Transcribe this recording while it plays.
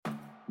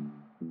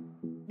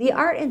The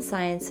art and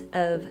science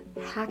of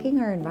hacking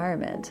our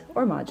environment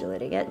or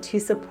modulating it to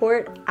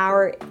support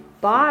our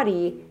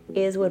body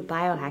is what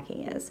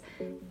biohacking is.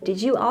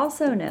 Did you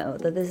also know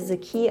that this is a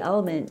key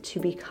element to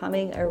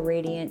becoming a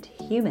radiant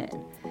human?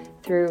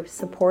 Through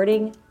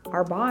supporting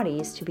our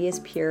bodies to be as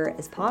pure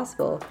as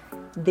possible,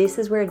 this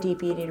is where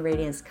deep eating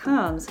radiance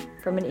comes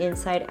from an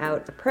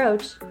inside-out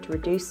approach to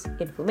reduce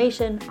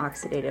inflammation,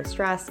 oxidative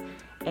stress,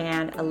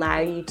 and allow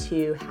you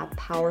to have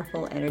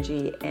powerful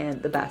energy and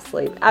the best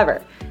sleep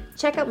ever.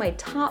 Check out my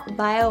top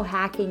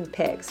biohacking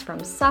picks,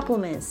 from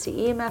supplements to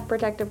EMF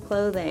protective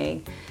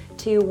clothing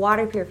to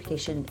water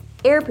purification,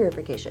 air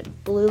purification,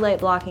 blue light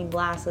blocking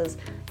glasses,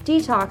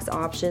 detox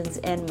options,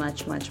 and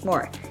much, much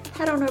more.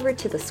 Head on over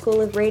to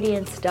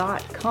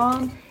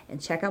theschoolofradiance.com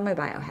and check out my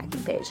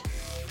biohacking page.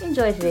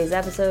 Enjoy today's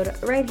episode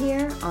right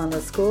here on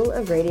the School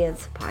of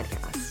Radiance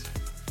podcast.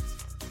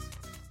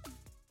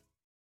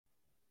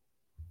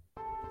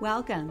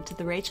 Welcome to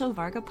the Rachel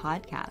Varga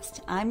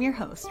podcast. I'm your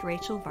host,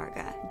 Rachel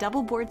Varga,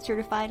 double board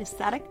certified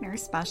aesthetic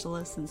nurse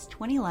specialist since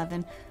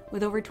 2011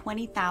 with over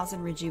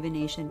 20,000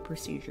 rejuvenation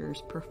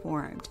procedures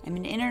performed. I'm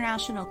an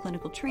international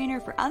clinical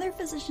trainer for other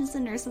physicians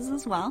and nurses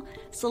as well,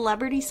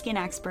 celebrity skin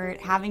expert,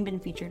 having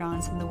been featured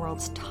on some of the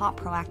world's top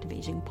proactive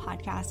aging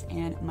podcasts,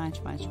 and much,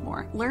 much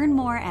more. Learn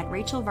more at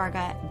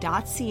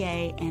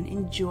rachelvarga.ca and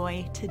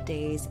enjoy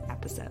today's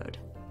episode.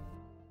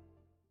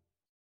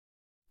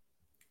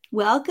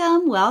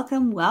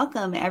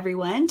 Welcome,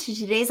 everyone, to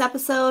today's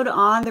episode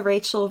on the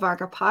Rachel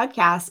Varga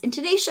podcast. In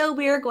today's show,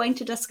 we are going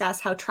to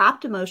discuss how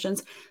trapped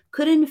emotions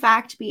could, in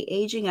fact, be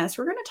aging us.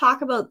 We're going to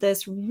talk about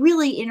this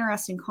really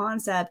interesting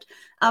concept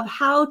of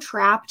how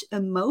trapped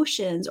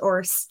emotions,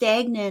 or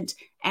stagnant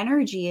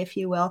energy, if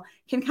you will,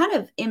 can kind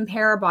of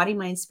impair our body,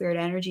 mind, spirit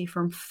energy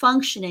from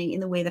functioning in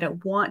the way that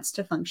it wants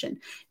to function.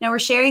 Now, we're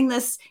sharing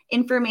this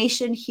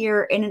information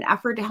here in an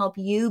effort to help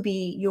you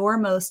be your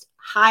most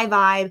high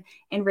vibe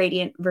and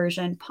radiant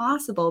version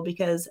possible,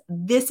 because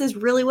this is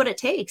really what it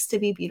takes to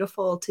be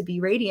beautiful, to be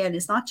radiant.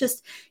 It's not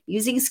just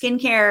using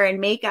skincare and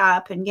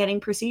makeup and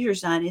getting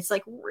procedures done. It's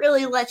like,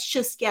 really, let's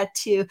just get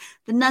to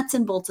the nuts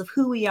and bolts of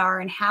who we are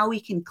and how we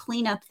can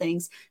clean up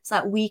things so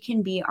that we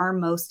can be our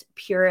most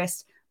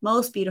purest,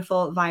 most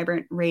beautiful,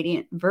 vibrant,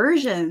 radiant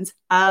versions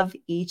of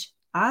each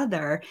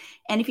other.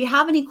 And if you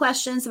have any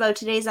questions about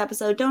today's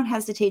episode, don't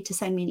hesitate to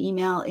send me an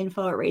email,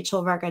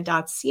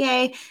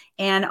 info@rachelvarga.ca,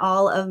 and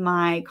all of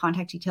my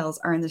contact details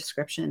are in the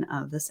description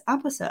of this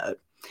episode.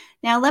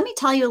 Now, let me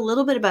tell you a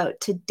little bit about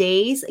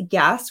today's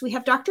guest. We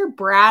have Dr.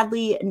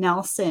 Bradley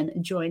Nelson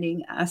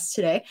joining us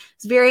today. I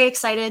was very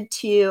excited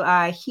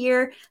to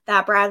hear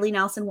that Bradley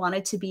Nelson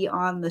wanted to be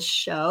on the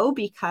show,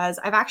 because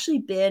I've actually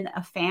been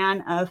a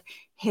fan of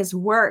his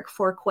work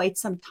for quite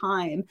some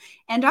time.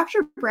 And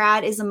Dr.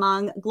 Brad is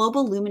among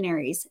global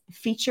luminaries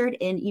featured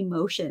in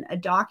Emotion, a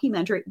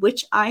documentary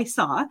which I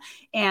saw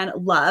and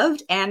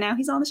loved, and now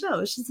he's on the show,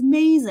 which is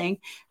amazing.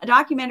 A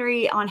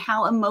documentary on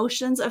how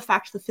emotions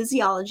affect the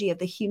physiology of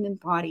the human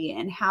body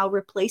and how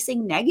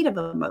replacing negative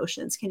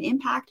emotions can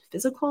impact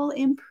physical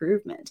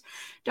improvement.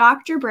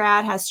 Dr.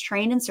 Brad has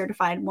trained and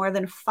certified more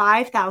than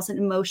 5,000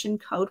 emotion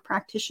code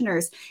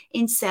practitioners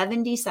in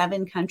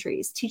 77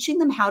 countries, teaching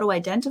them how to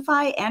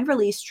identify and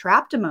release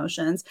trapped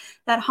emotions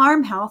that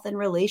harm health and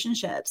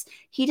relationships.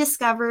 He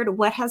discovered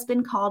what has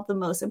been called the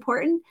most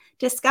important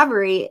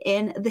discovery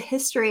in the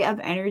history of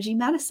energy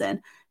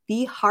medicine: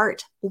 the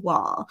heart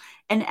wall,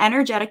 an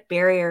energetic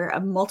barrier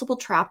of multiple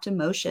trapped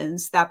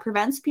emotions that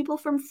prevents people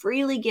from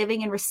freely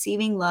giving and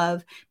receiving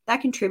love,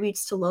 that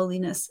contributes to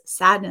loneliness,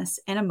 sadness,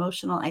 and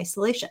emotional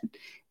isolation.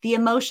 The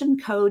Emotion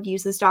Code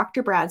uses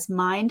Dr. Brad's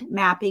mind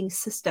mapping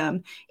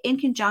system in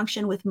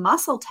conjunction with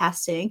muscle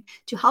testing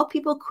to help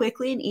people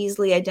quickly and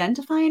easily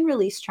identify and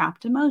release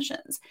trapped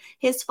emotions.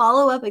 His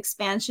follow-up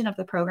expansion of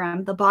the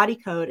program, the Body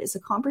Code, is a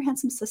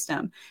comprehensive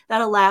system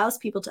that allows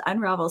people to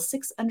unravel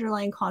 6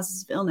 underlying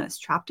causes of illness: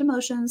 trapped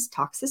emotions,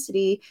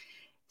 toxicity,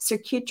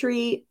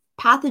 circuitry,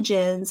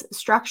 pathogens,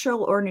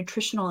 structural or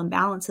nutritional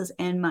imbalances,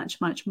 and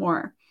much, much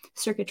more.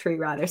 Circuitry,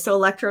 rather. So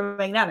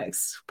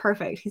electromagnetics.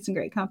 Perfect. He's in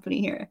great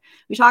company here.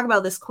 We talk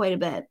about this quite a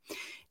bit.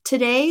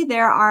 Today,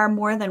 there are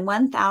more than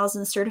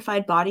 1,000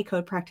 certified body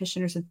code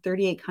practitioners in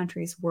 38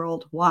 countries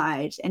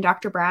worldwide. And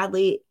Dr.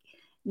 Bradley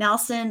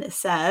Nelson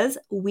says,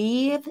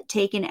 we've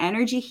taken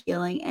energy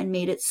healing and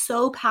made it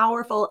so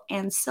powerful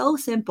and so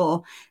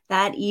simple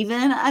that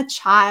even a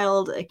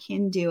child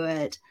can do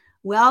it.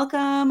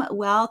 Welcome,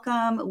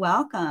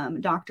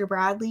 Dr.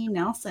 Bradley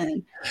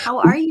Nelson. How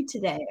are you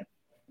today?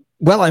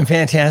 Well, I'm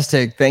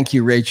fantastic. Thank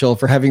you, Rachel,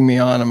 for having me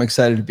on. I'm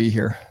excited to be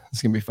here.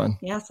 It's going to be fun.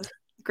 Yes, it's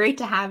great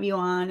to have you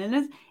on.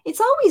 And it's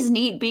always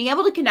neat being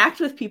able to connect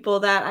with people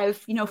that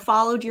I've,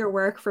 followed your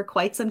work for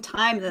quite some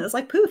time. And it's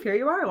like, poof, here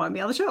you are. I want to be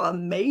on the show.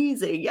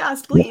 Amazing.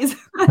 Yes, please.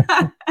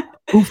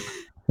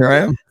 Oof, here I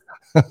am.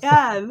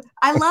 Yeah,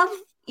 I love,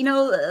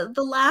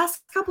 the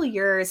last couple of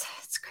years,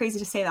 it's crazy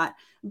to say that,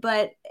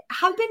 but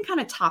have been kind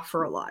of tough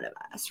for a lot of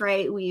us,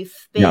 right?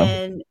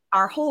 Yeah.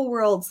 Our whole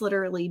world's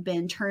literally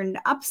been turned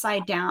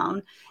upside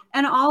down.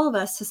 And all of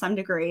us, to some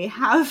degree,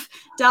 have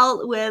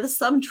dealt with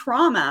some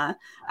trauma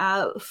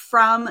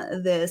from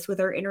this, with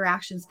our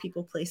interactions,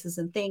 people, places,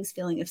 and things,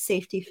 feeling of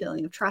safety,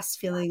 feeling of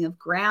trust, feeling of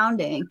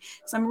grounding.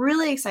 So I'm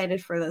really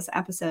excited for this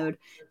episode.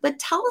 But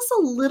tell us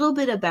a little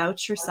bit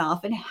about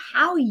yourself and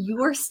how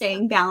you're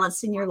staying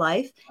balanced in your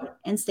life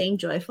and staying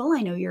joyful.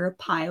 I know you're a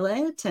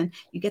pilot and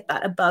you get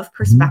that above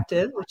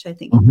perspective, which I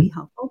think can be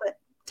helpful. But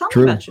tell me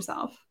True. about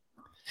yourself.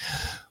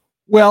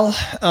 Well,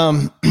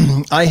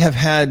 I have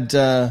had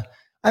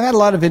I've had a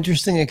lot of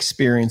interesting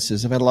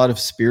experiences. I've had a lot of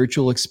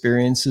spiritual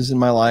experiences in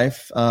my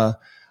life.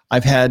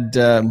 I've had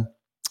the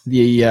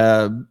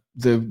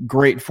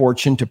great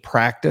fortune to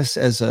practice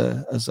as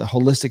a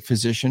holistic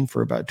physician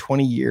for about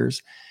 20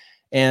 years,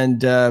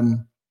 and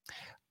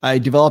I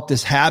developed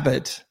this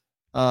habit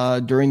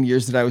during the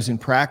years that I was in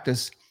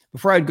practice.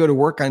 Before I'd go to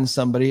work on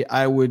somebody,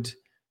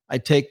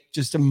 I'd take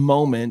just a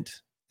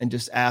moment and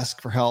just ask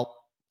for help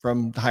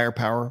from the higher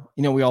power.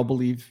 You know, we all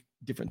believe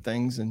different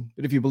things,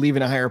 but if you believe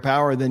in a higher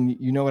power, then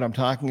you know what I'm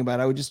talking about.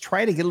 I would just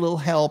try to get a little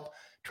help,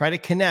 try to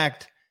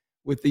connect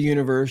with the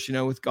universe, you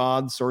know, with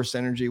God, source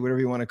energy, whatever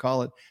you want to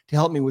call it, to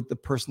help me with the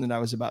person that I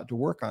was about to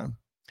work on.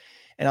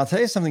 And I'll tell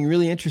you something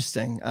really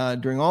interesting.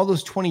 During all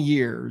those 20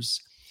 years,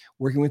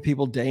 working with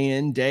people day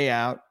in, day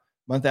out,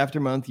 month after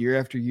month, year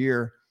after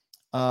year,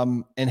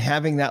 and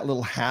having that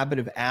little habit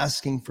of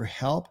asking for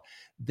help,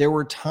 there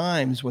were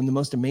times when the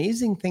most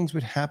amazing things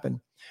would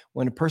happen.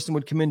 When a person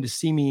would come in to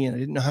see me and I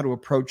didn't know how to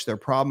approach their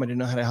problem, I didn't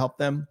know how to help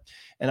them,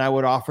 and I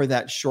would offer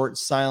that short,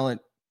 silent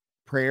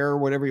prayer,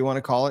 whatever you want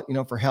to call it, you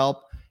know, for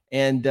help.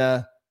 And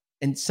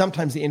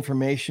sometimes the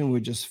information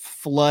would just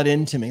flood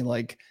into me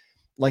like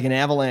an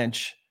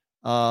avalanche,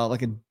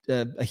 like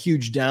a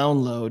huge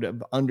download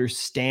of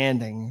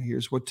understanding.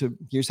 Here's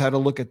how to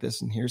look at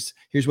this, and here's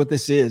what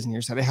this is, and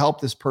here's how to help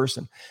this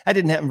person. That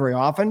didn't happen very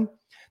often.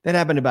 That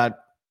happened about,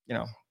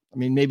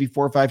 maybe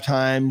 4 or 5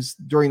 times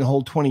during the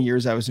whole 20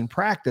 years I was in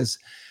practice.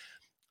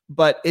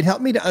 But it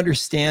helped me to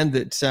understand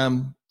that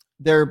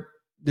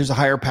there's a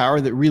higher power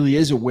that really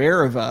is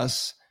aware of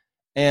us,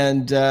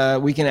 and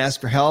we can ask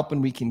for help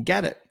and we can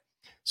get it.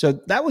 So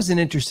that was an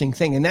interesting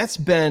thing. And that's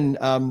been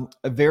a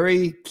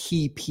very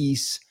key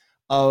piece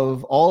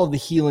of all of the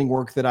healing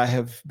work that I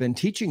have been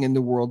teaching in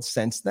the world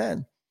since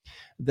then.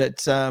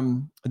 That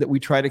we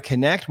try to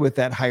connect with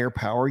that higher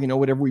power,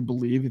 whatever we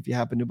believe. If you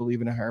happen to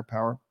believe in a higher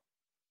power,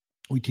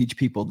 we teach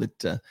people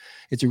that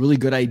it's a really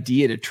good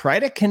idea to try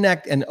to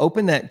connect and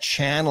open that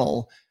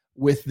channel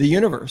with the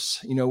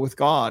universe, with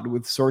God,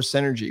 with source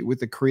energy, with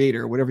the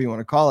creator, whatever you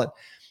want to call it.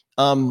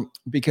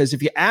 Because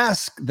if you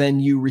ask, then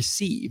you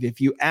receive. If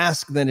you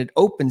ask, then it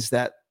opens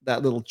that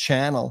little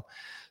channel.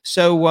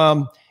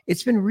 So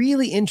it's been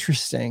really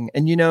interesting.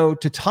 And,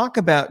 to talk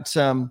about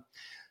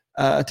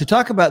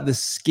the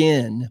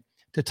skin,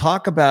 to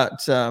talk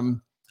about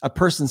a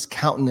person's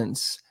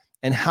countenance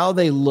and how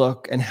they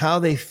look and how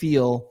they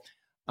feel,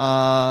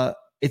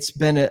 it's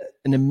been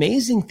an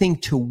amazing thing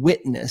to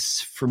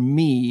witness for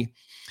me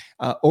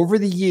over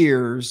the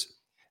years,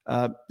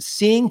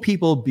 seeing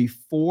people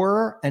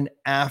before and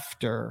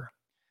after,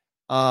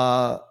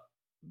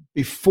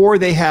 before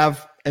they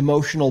have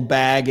emotional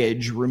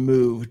baggage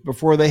removed,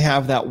 before they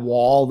have that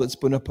wall that's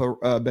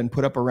been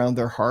put up around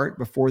their heart,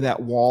 before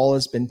that wall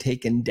has been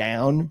taken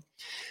down,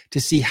 to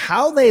see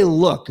how they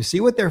look, to see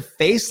what their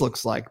face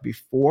looks like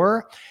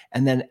before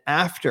and then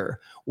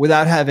after,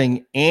 without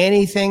having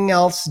anything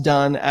else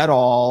done at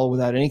all,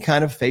 without any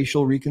kind of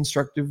facial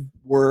reconstructive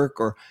work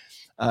or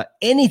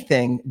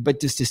anything,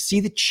 but just to see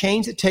the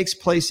change that takes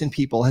place in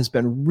people has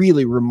been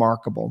really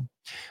remarkable.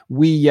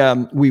 We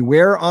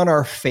wear on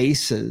our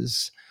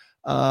faces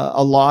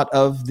a lot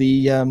of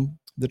the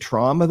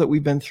trauma that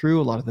we've been through,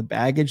 a lot of the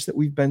baggage that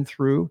we've been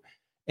through,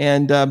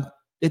 and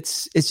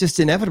it's just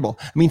inevitable.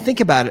 I mean,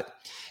 think about it.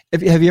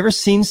 Have you ever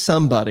seen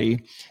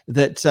somebody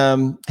that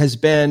has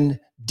been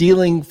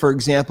dealing, for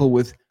example,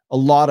 with a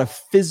lot of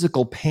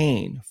physical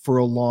pain for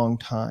a long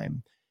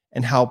time,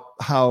 and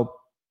how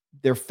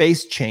their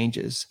face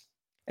changes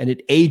and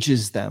it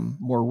ages them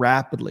more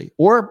rapidly?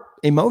 Or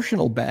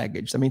emotional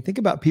baggage. I mean, think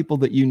about people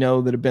that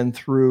that have been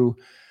through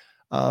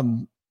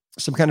some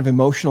kind of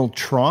emotional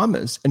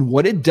traumas and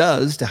what it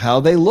does to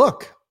how they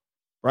look,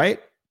 right?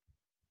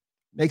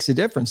 Makes a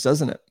difference,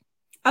 doesn't it?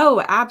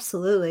 Oh,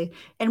 absolutely.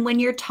 And when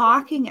you're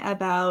talking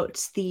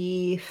about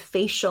the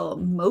facial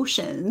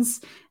motions,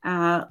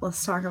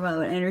 let's talk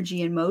about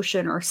energy and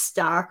motion or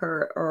stuck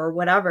or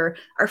whatever.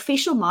 Our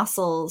facial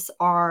muscles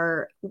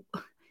are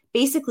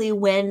basically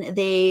when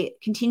they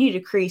continue to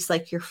crease,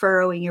 like you're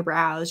furrowing your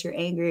brows, you're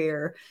angry,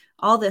 or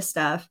all this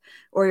stuff,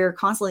 or you're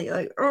constantly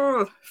like,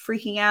 oh,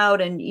 freaking out,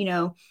 and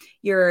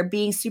you're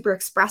being super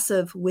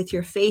expressive with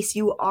your face,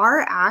 you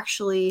are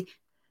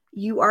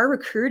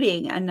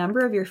recruiting a number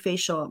of your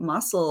facial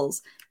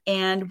muscles.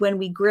 And when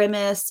we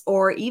grimace,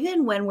 or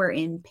even when we're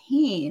in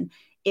pain,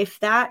 if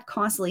that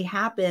constantly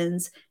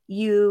happens,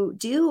 you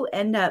do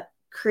end up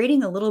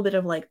creating a little bit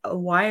of like a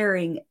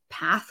wiring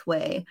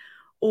pathway,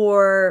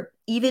 or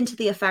even to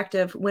the effect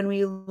of when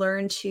we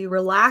learn to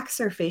relax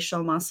our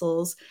facial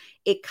muscles,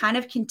 it kind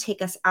of can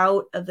take us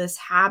out of this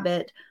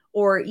habit.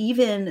 Or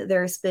even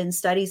there's been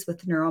studies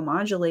with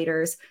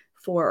neuromodulators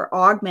for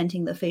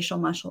augmenting the facial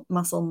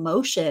muscle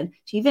motion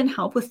to even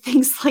help with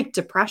things like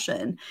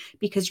depression,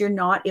 because you're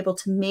not able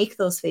to make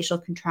those facial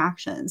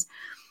contractions.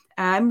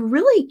 I'm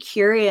really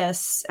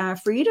curious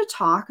for you to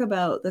talk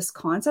about this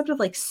concept of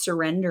like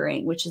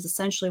surrendering, which is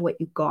essentially what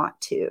you got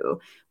to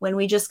when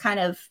we just kind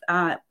of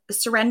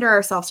surrender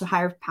ourselves to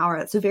higher power.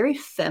 It's a very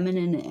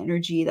feminine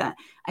energy that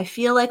I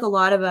feel like a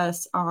lot of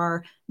us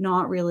are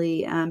not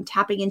really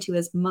tapping into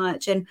as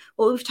much. And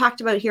what we've talked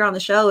about here on the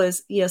show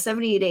is,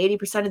 70 to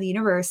 80% of the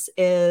universe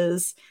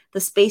is the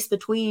space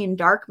between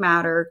dark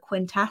matter,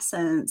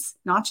 quintessence,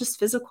 not just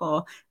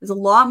physical. There's a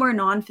lot more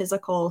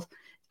non-physical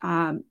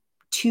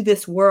to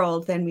this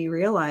world than we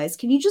realize.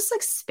 Can you just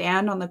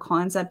expand on the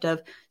concept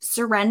of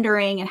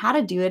surrendering and how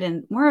to do it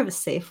in more of a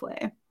safe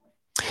way?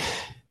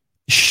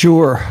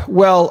 Sure.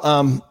 Well,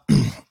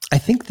 I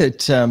think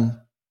that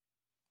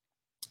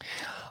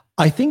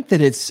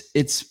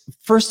it's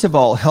first of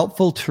all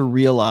helpful to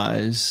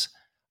realize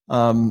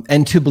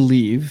and to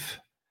believe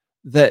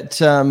that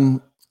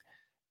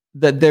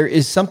that there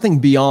is something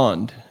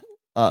beyond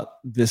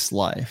this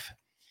life.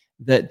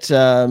 That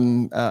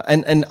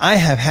and I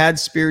have had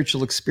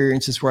spiritual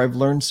experiences where I've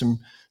learned some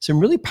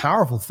really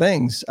powerful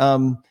things.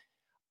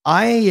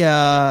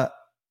 I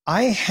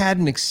had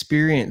an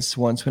experience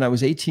once when I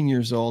was 18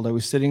 years old. I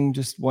was sitting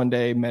just one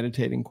day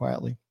meditating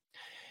quietly,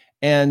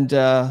 and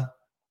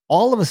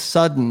all of a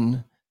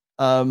sudden,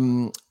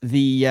 all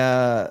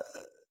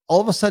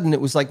of a sudden,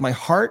 it was like my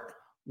heart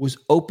was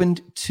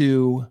opened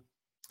to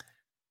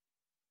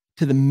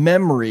the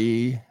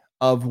memory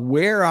of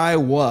where I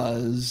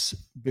was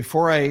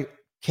before I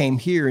came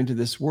here into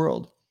this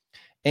world.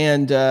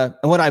 And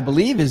what I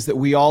believe is that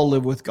we all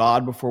live with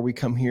God before we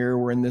come here.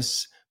 We're in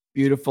this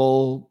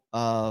beautiful,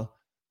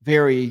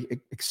 very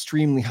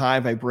extremely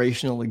high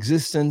vibrational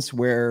existence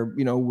where,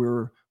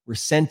 we're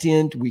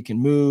sentient, we can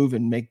move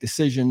and make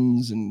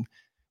decisions, and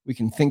we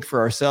can think for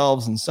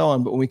ourselves and so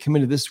on. But when we come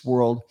into this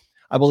world,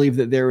 I believe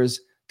that there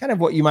is kind of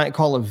what you might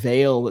call a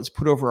veil that's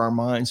put over our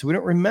minds, so we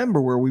don't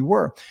remember where we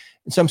were.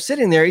 And so I'm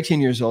sitting there, 18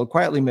 years old,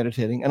 quietly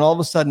meditating, and all of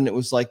a sudden it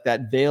was like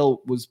that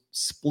veil was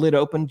split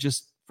open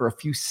just for a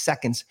few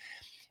seconds.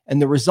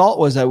 And the result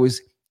was I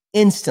was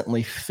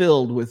instantly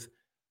filled with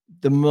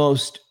the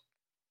most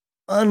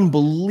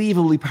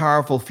unbelievably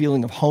powerful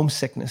feeling of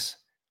homesickness.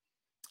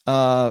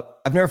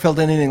 I've never felt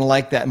anything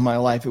like that in my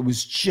life. It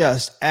was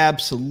just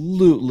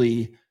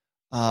absolutely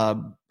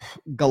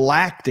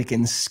galactic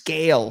in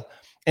scale.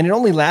 And it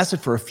only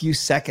lasted for a few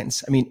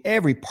seconds. I mean,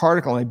 every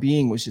particle of my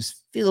being was just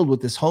filled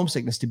with this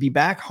homesickness to be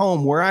back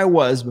home where I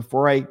was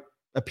before I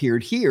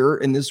appeared here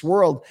in this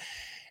world.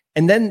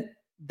 And then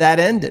that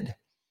ended.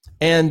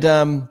 And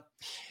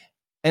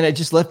it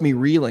just left me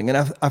reeling. And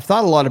I've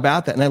thought a lot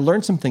about that. And I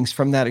learned some things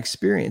from that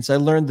experience. I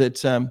learned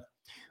that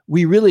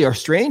we really are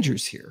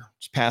strangers here,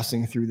 just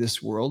passing through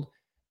this world.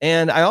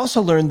 And I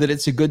also learned that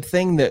it's a good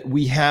thing that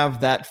we have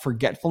that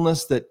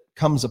forgetfulness that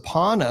comes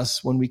upon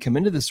us when we come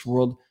into this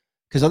world,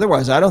 because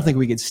otherwise I don't think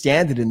we could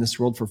stand it in this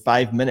world for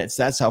 5 minutes.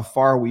 That's how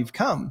far we've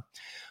come.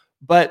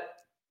 But,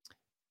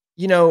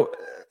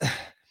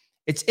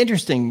 it's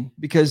interesting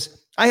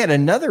because I had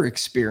another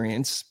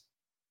experience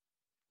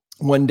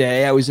one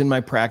day. I was in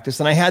my practice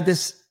and I had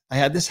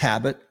this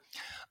habit.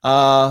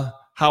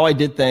 How I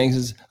did things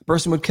is a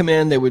person would come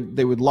in, they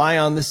would lie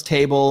on this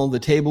table, the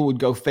table would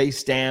go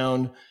face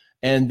down,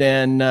 and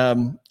then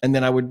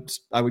I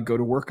would go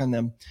to work on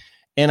them.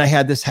 And I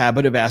had this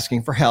habit of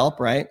asking for help,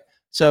 right?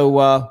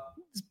 So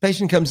this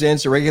patient comes in,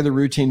 it's a regular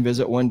routine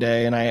visit one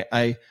day, and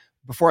I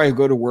before I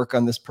go to work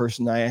on this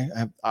person, I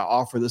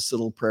offer this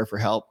little prayer for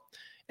help.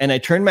 And I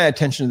turn my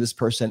attention to this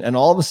person, and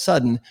all of a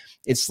sudden,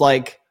 it's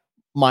like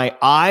my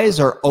eyes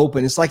are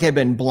open. It's like I've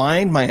been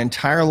blind my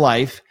entire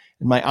life,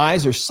 and my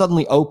eyes are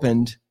suddenly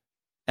opened,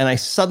 and I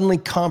suddenly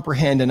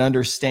comprehend and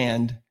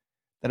understand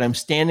that I'm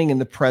standing in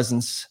the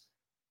presence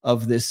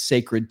of this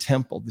sacred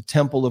temple, the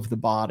temple of the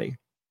body.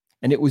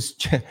 And it was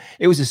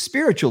a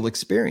spiritual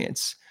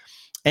experience.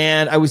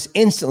 And I was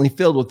instantly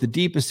filled with the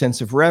deepest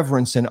sense of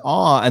reverence and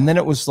awe. And then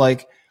it was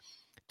like,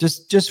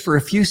 just for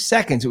a few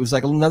seconds, it was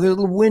like another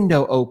little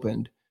window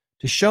opened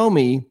to show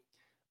me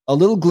a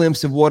little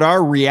glimpse of what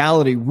our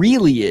reality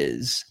really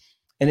is.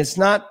 And it's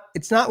not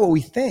what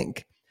we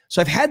think.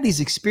 So I've had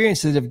these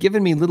experiences that have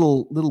given me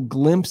little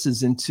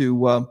glimpses into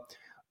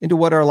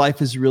what our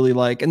life is really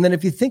like. And then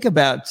if you think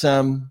about,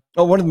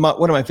 one of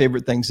my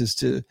favorite things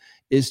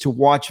is to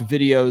watch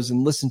videos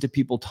and listen to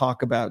people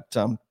talk about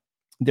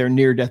their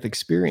near-death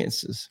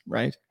experiences,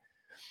 right?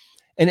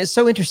 And it's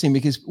so interesting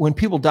because when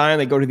people die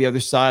and they go to the other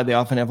side, they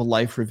often have a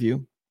life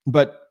review,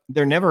 but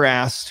they're never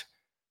asked,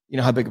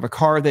 how big of a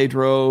car they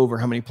drove or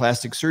how many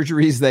plastic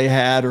surgeries they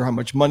had or how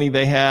much money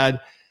they had.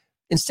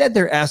 Instead,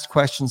 they're asked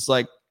questions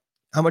like,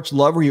 how much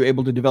love were you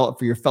able to develop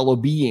for your fellow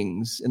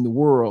beings in the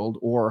world?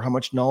 Or how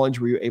much knowledge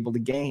were you able to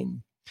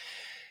gain?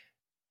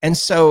 And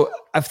so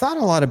I've thought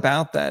a lot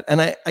about that.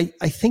 And I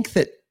think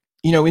that,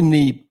 you know, in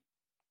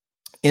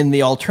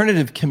the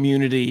alternative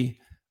community,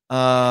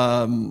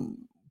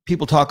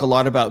 people talk a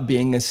lot about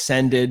being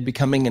ascended,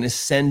 becoming an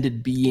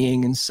ascended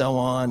being, and so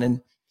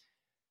on.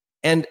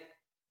 And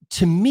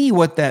to me,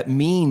 what that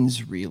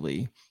means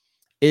really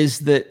is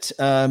that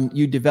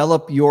you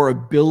develop your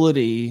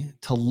ability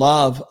to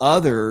love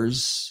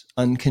others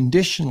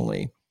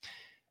unconditionally.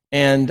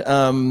 And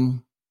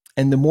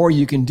the more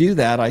you can do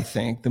that, I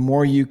think, the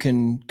more you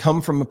can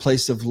come from a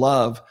place of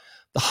love,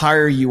 the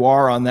higher you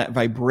are on that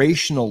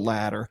vibrational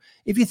ladder.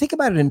 If you think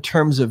about it in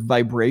terms of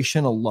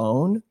vibration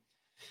alone,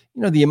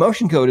 you know, the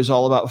emotion code is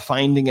all about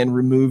finding and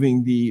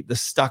removing the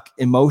stuck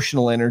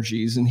emotional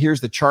energies. And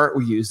here's the chart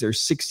we use. There's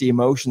 60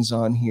 emotions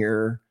on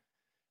here.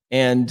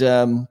 And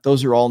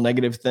those are all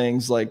negative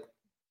things like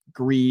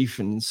grief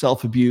and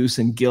self-abuse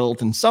and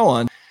guilt and so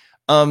on.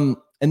 And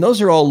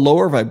those are all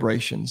lower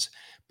vibrations.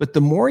 But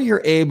the more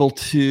you're able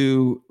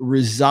to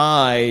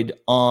reside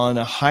on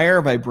a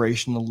higher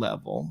vibrational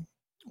level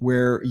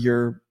where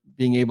you're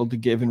being able to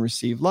give and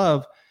receive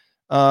love,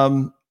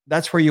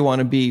 that's where you want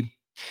to be.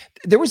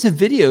 There was a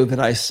video that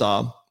I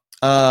saw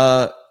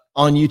on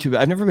YouTube.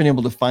 I've never been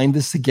able to find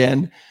this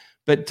again,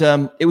 but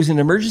it was an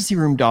emergency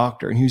room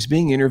doctor, and he was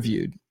being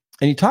interviewed.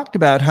 And he talked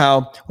about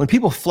how when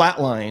people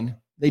flatline,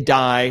 they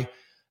die,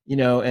 you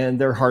know, and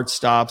their heart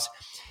stops.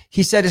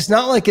 He said it's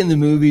not like in the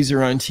movies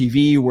or on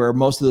TV where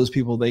most of those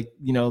people, they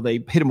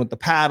hit them with the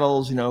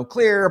paddles, you know,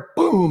 clear,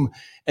 boom,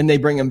 and they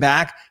bring them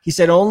back. He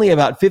said only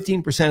about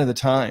 15% of the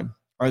time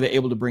are they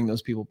able to bring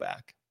those people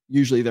back.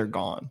 Usually they're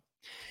gone.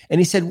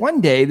 And he said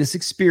one day this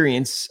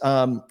experience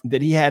that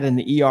he had in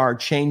the ER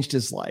changed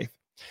his life,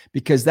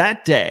 because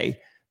that day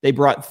they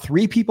brought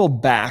 3 people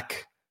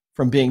back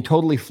from being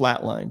totally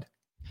flatlined.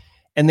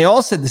 And they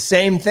all said the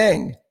same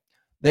thing.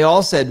 They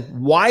all said,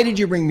 "Why did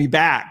you bring me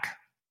back?"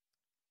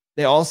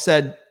 They all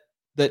said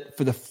that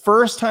for the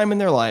first time in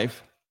their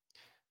life,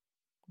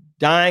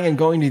 dying and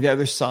going to the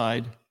other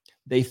side,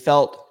 they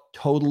felt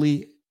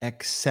totally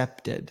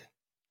accepted.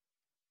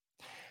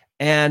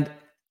 And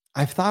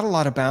I've thought a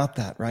lot about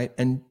that, right?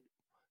 And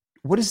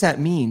what does that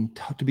mean,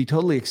 to be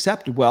totally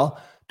accepted?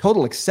 Well,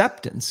 total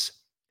acceptance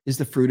is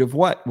the fruit of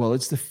what? Well,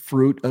 it's the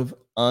fruit of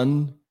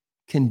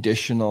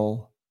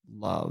unconditional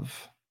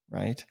love,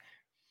 right?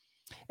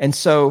 And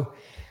so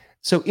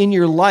in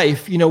your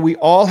life, you know, we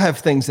all have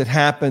things that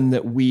happen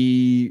that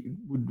we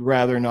would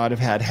rather not have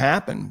had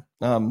happen.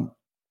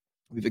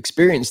 We've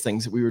experienced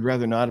things that we would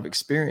rather not have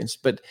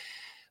experienced. But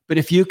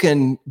if you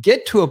can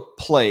get to a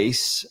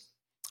place,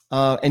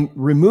 and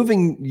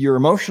removing your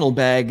emotional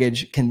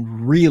baggage can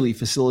really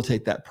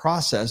facilitate that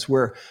process,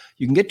 where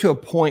you can get to a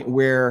point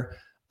where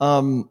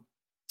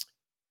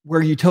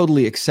you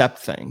totally accept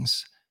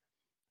things.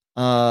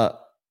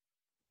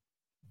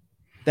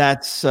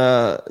 That's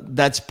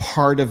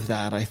part of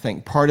that, I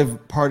think. Part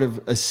of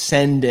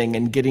ascending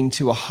and getting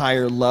to a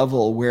higher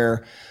level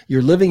where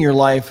you're living your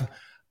life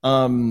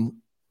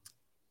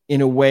in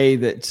a way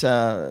that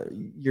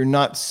you're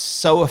not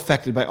so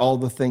affected by all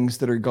the things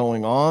that are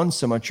going on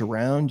so much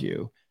around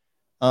you.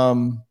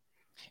 And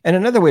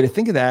another way to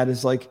think of that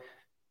is like,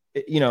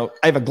 you know,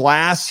 I have a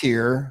glass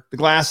here. The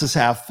glass is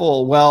half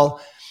full.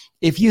 Well,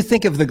 if you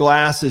think of the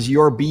glass as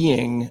your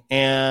being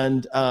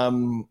and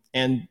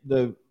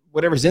the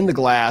whatever's in the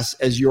glass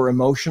as your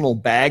emotional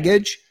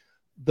baggage,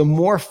 the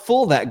more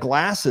full that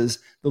glass is,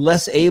 the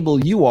less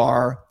able you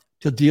are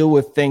to deal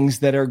with things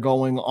that are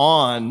going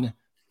on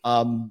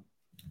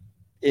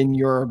in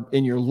your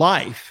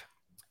life.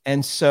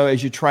 And so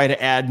as you try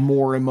to add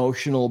more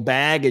emotional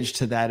baggage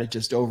to that, it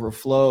just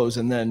overflows,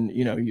 and then,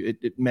 you know,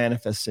 it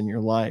manifests in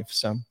your life.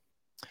 So,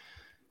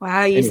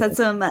 wow, you said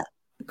some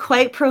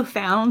quite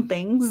profound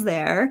things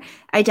there.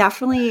 I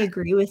definitely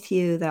agree with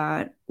you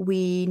that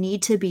we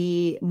need to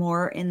be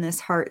more in this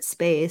heart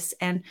space.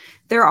 And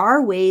there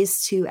are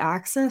ways to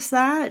access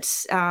that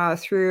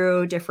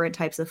through different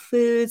types of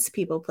foods,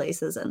 people,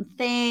 places, and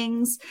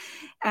things.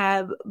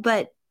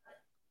 But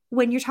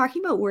when you're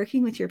talking about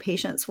working with your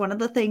patients, one of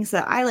the things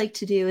that I like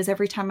to do is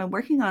every time I'm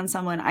working on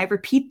someone, I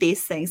repeat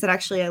these things that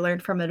actually I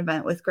learned from an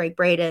event with Greg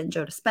Braden and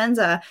Joe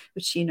Dispenza,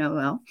 which you know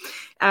well.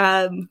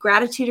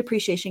 Gratitude,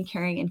 appreciation,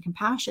 caring, and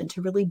compassion,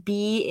 to really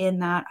be in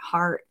that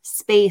heart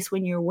space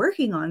when you're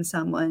working on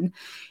someone.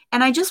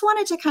 And I just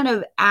wanted to kind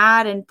of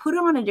add and put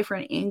on a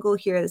different angle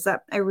here, is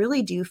that I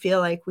really do feel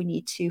like we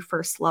need to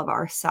first love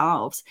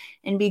ourselves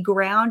and be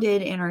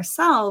grounded in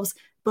ourselves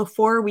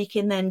before we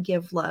can then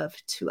give love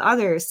to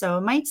others. So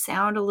it might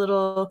sound a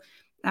little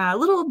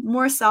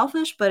more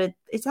selfish, but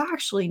it's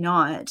actually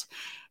not.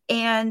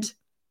 And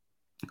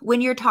when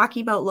you're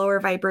talking about lower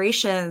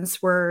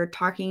vibrations, we're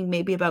talking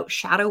maybe about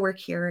shadow work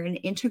here and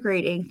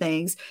integrating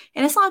things.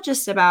 And it's not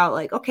just about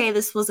like, okay,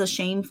 this was a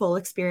shameful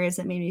experience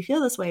that made me feel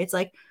this way. It's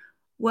like,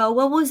 well,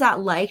 what was that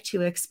like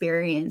to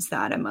experience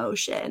that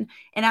emotion?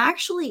 And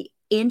actually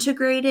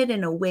integrated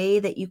in a way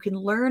that you can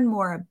learn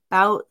more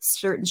about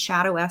certain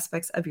shadow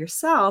aspects of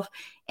yourself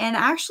and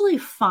actually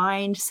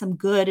find some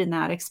good in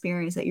that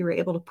experience that you were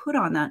able to put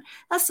on that.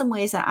 That's some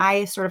ways that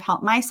I sort of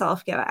help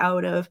myself get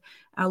out of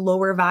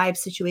lower vibe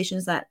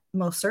situations that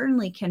most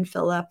certainly can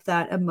fill up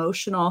that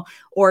emotional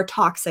or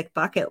toxic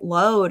bucket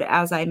load.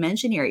 As I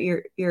mentioned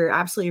here, you're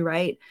absolutely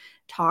right,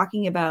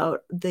 talking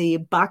about the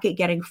bucket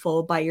getting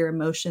full by your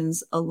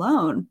emotions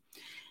alone.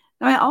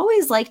 Now, I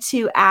always like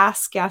to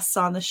ask guests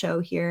on the show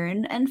here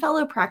and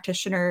fellow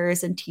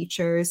practitioners and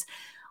teachers,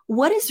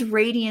 what is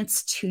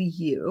radiance to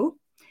you?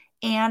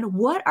 And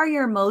what are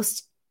your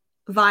most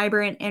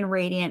vibrant and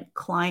radiant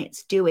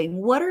clients doing?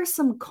 What are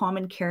some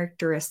common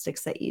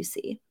characteristics that you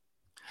see?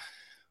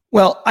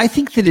 Well, I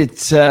think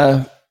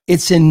that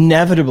it's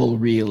inevitable,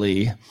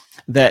 really,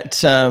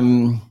 that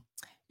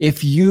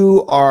if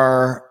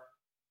you're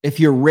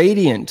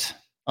radiant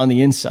on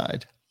the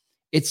inside,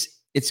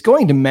 it's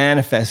going to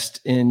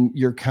manifest in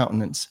your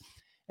countenance.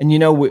 And,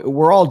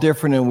 we're all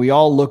different and we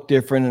all look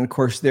different. And of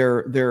course,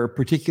 there are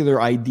particular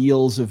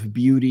ideals of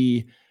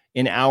beauty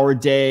in our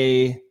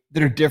day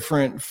that are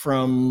different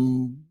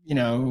from,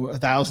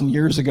 1,000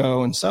 years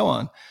ago and so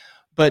on.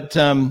 But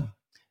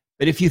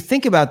if you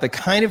think about the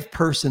kind of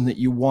person that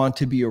you want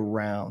to be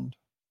around,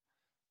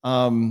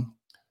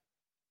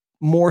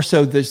 more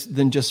so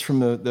than just from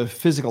the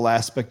physical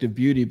aspect of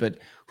beauty, but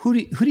who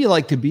do you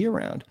like to be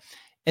around?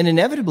 And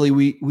inevitably,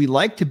 we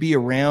like to be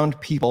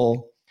around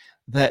people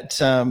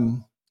that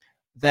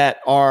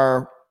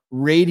are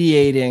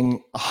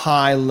radiating a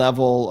high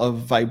level of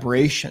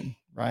vibration,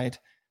 right?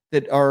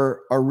 That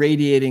are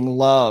radiating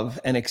love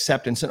and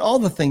acceptance and all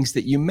the things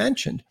that you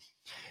mentioned.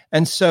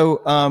 And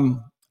so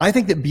I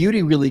think that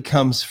beauty really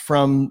comes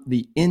from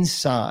the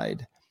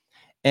inside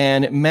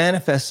and it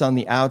manifests on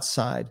the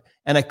outside.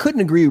 And I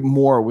couldn't agree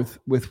more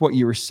with what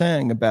you were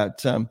saying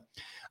about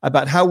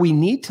how we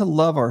need to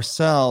love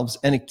ourselves.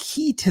 And a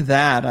key to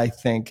that, I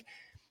think,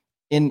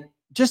 in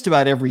just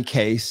about every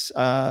case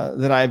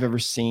that I've ever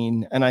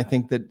seen, and I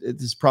think that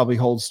this probably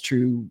holds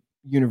true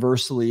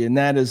universally, and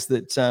that is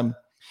that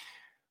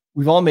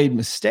we've all made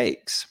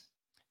mistakes.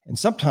 And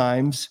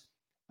sometimes,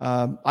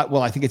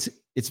 I think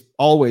it's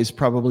always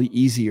probably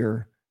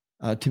easier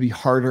to be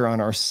harder on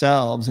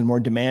ourselves and more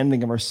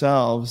demanding of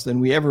ourselves than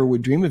we ever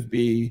would dream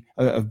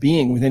of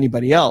being with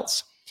anybody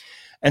else.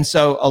 And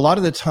so a lot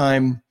of the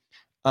time,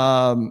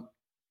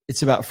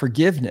 it's about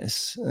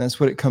forgiveness, and that's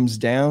what it comes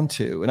down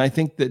to. And I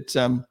think that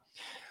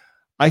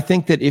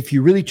if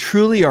you really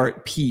truly are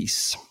at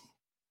peace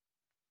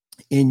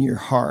in your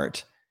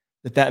heart,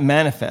 that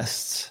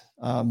manifests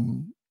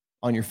on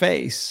your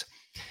face,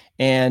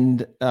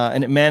 and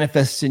it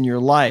manifests in your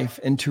life.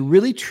 And to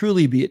really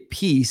truly be at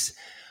peace,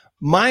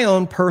 my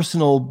own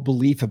personal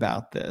belief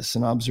about this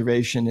and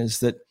observation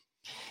is that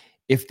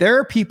if there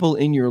are people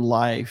in your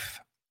life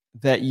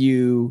that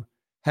you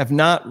have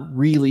not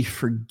really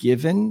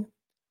forgiven,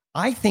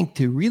 I think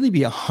to really be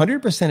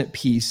 100% at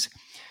peace,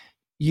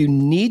 you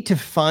need to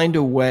find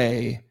a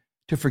way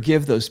to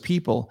forgive those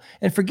people.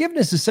 And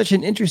forgiveness is such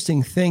an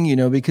interesting thing,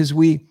 because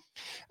we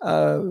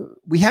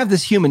have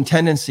this human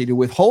tendency to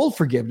withhold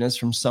forgiveness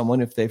from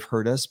someone if they've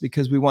hurt us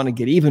because we want to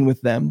get even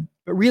with them.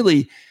 But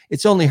really,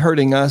 it's only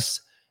hurting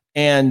us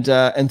and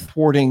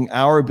thwarting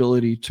our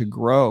ability to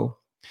grow.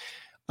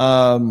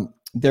 There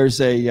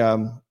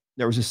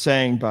was a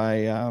saying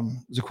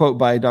there's a quote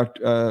by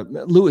Dr.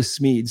 Lewis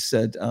Smedes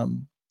said,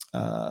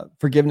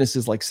 forgiveness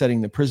is like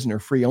setting the prisoner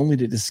free only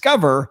to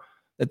discover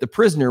that the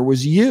prisoner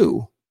was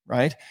you,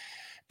 right?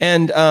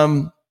 And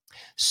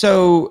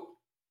so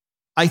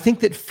I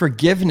think that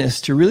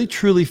forgiveness, to really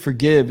truly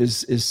forgive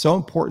is so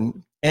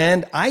important.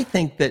 And I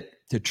think that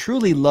to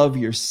truly love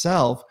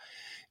yourself,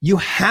 you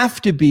have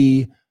to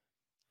be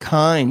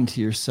kind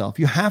to yourself.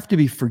 You have to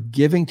be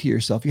forgiving to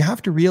yourself. You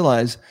have to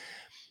realize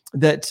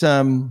that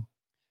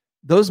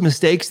those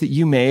mistakes that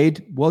you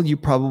made, well, you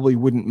probably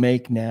wouldn't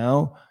make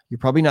now. You're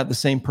probably not the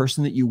same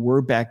person that you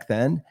were back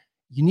then.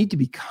 You need to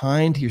be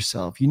kind to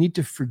yourself. You need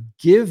to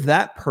forgive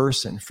that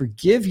person,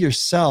 forgive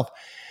yourself.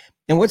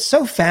 And what's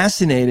so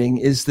fascinating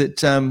is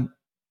that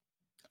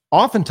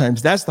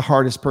oftentimes that's the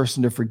hardest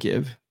person to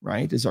forgive,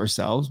 right, is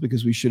ourselves,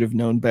 because we should have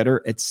known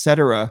better,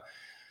 etc.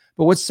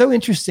 But what's so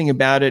interesting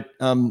about it,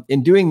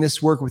 in doing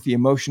this work with the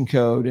Emotion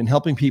Code and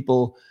helping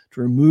people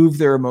to remove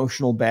their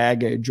emotional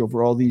baggage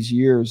over all these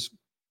years,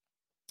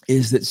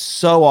 is that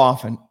so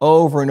often,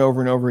 over and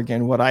over and over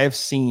again, what I have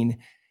seen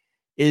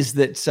is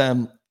that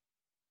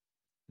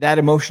that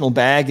emotional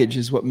baggage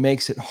is what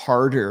makes it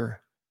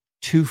harder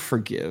to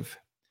forgive.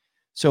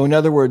 So in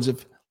other words,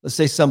 if, let's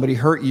say, somebody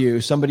hurt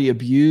you, somebody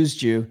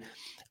abused you,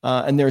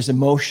 and there's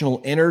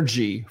emotional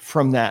energy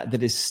from that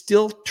is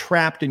still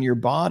trapped in your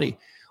body.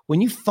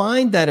 When you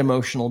find that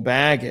emotional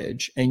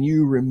baggage and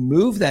you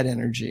remove that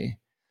energy,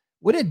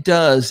 what it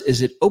does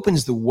is it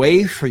opens the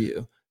way for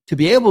you to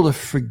be able to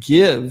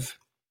forgive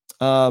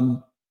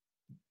that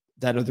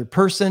other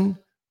person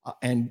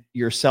and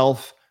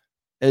yourself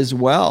as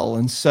well.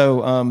 And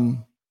so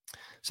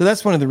So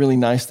that's one of the really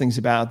nice things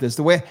about this.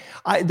 The way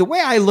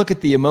I look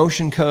at the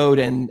emotion code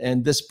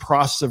and this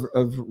process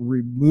of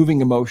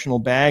removing emotional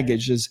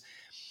baggage is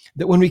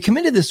that when we come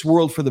into this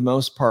world, for the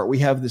most part, we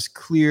have this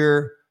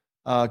clear,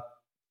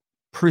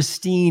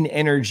 pristine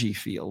energy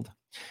field.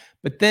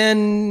 But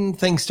then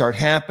things start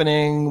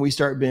happening. We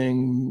start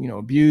being,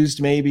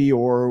 abused maybe,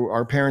 or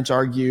our parents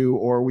argue,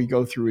 or we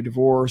go through a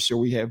divorce, or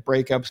we have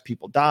breakups,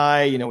 people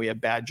die, we have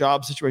bad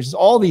job situations,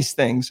 all these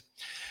things.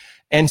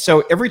 And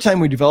so every time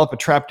we develop a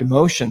trapped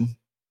emotion,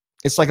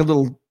 it's like a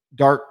little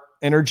dark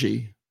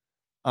energy,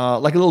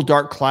 like a little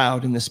dark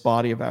cloud in this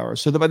body of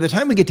ours. So that by the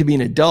time we get to be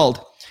an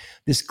adult,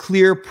 this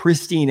clear,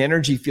 pristine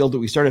energy field that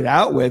we started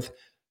out with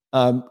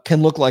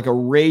can look like a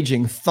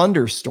raging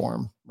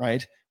thunderstorm,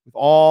 right? With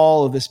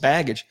all of this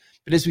baggage.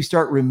 But as we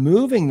start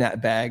removing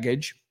that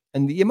baggage,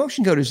 and the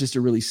emotion code is just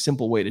a really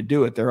simple way to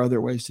do it. There are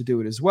other ways to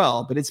do it as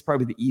well, but it's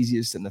probably the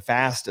easiest and the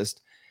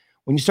fastest.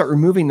 When you start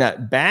removing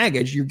that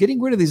baggage, you're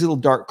getting rid of these little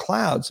dark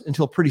clouds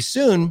until pretty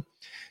soon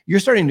you're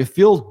starting to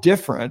feel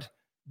different,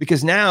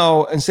 because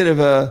now instead of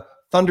a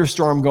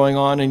thunderstorm going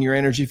on in your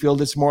energy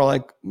field, it's more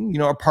like,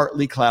 a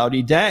partly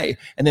cloudy day.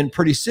 And then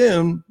pretty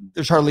soon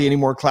there's hardly any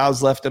more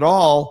clouds left at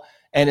all.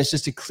 And it's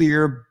just a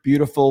clear,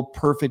 beautiful,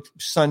 perfect,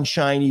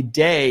 sunshiny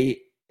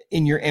day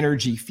in your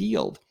energy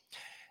field.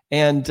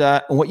 And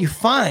what you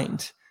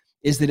find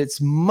is that it's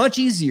much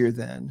easier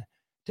then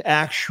to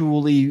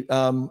actually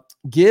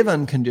give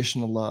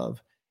unconditional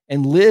love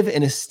and live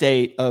in a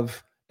state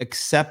of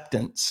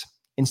acceptance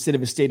instead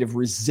of a state of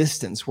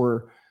resistance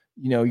where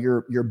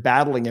you're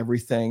battling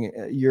everything.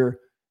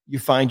 You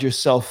find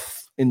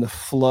yourself in the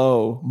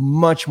flow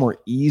much more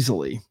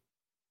easily.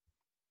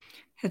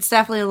 It's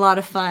definitely a lot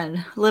of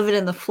fun living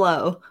in the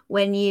flow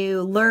when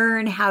you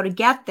learn how to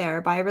get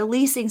there by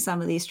releasing some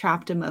of these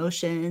trapped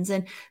emotions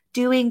and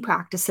doing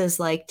practices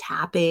like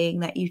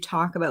tapping that you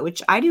talk about,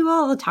 which I do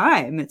all the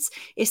time.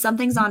 If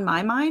something's on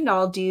my mind,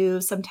 I'll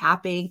do some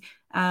tapping,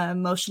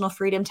 emotional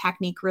freedom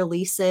technique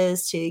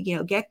releases to,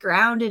 get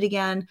grounded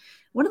again.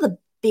 One of the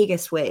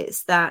biggest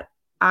ways that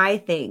I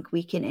think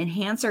we can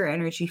enhance our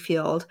energy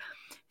field,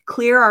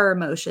 clear our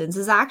emotions,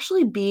 is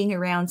actually being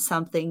around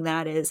something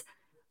that is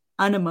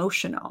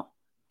unemotional,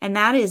 and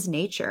that is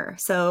nature.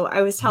 So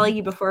I was telling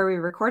you before we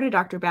recorded,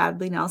 Dr.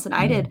 Badley Nelson,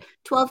 I did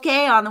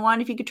 12K on the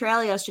Juanifica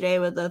Trail yesterday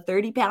with a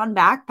 30-pound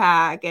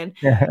backpack, and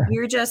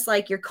you're just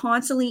like, you're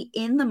constantly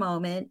in the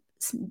moment,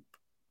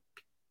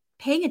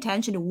 paying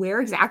attention to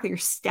where exactly you're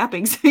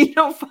stepping so you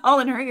don't fall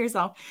and hurt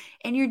yourself.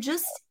 And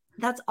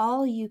that's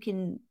all you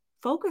can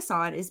focus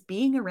on, is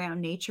being around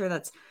nature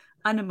that's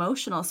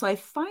unemotional. So I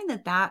find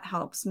that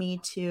helps me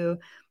to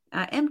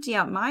empty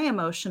out my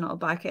emotional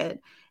bucket.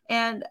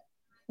 And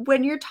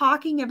when you're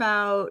talking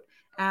about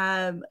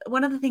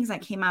one of the things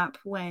that came up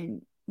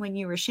when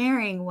you were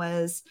sharing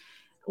was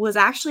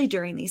actually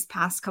during these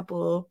past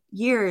couple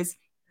years,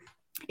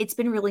 it's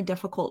been really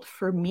difficult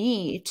for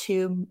me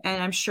to,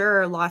 and I'm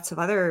sure lots of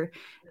other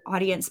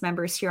audience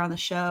members here on the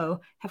show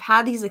have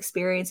had these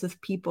experiences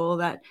with people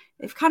that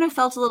they've kind of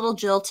felt a little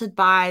jilted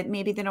by.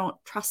 Maybe they don't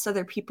trust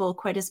other people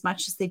quite as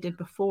much as they did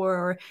before,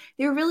 or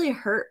they're really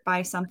hurt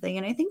by something.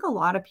 And I think a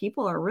lot of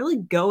people are really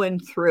going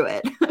through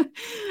it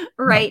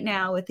right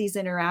now with these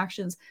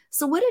interactions.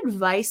 So what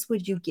advice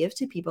would you give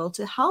to people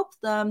to help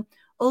them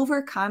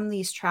overcome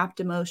these trapped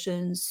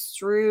emotions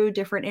through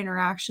different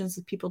interactions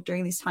with people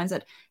during these times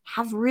that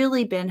have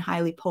really been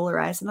highly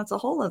polarized? And that's a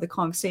whole other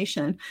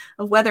conversation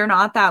of whether or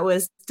not that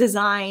was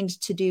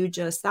designed to do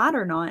just that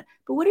or not.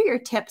 But what are your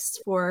tips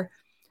for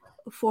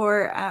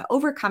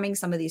overcoming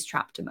some of these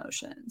trapped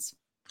emotions?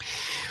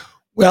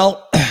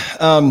 Well,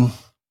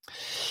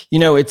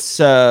 it's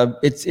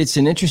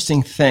an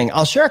interesting thing.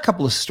 I'll share a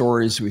couple of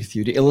stories with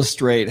you to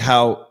illustrate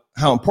how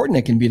important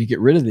it can be to get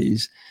rid of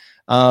these.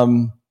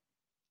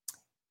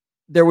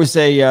 There was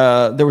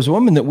a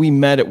woman that we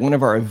met at one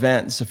of our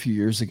events a few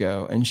years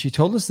ago, and she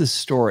told us this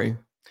story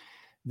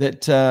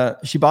that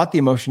she bought the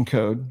emotion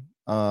code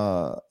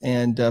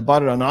and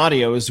bought it on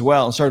audio as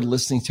well, and started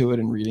listening to it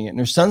and reading it. And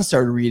her son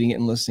started reading it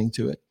and listening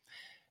to it.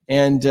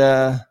 And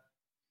a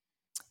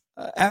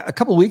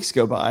couple of weeks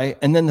go by,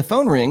 and then the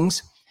phone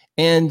rings,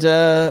 and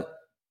the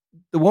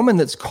woman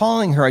that's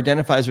calling her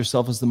identifies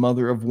herself as the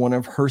mother of one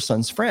of her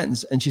son's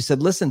friends. And she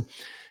said, "Listen,"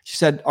 she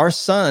said, "our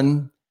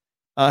son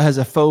has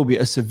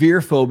a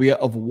severe phobia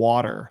of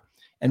water.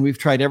 And we've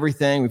tried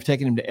everything. We've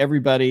taken him to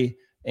everybody,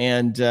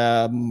 and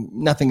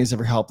nothing has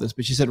ever helped us."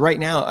 But she said, "Right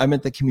now I'm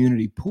at the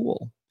community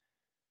pool."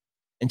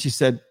 And she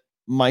said,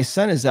 "My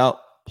son is out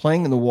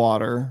playing in the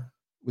water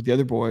with the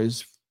other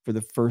boys for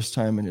the first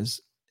time in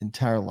his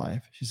entire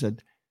life." She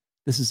said,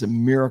 "This is a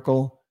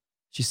miracle."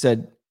 She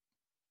said,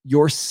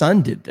 "Your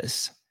son did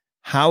this.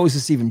 How is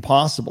this even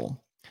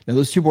possible?" Now,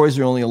 those two boys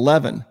are only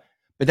 11.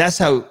 But that's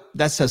how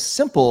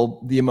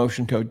simple the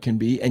emotion code can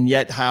be, and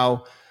yet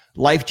how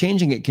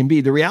life-changing it can be.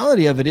 The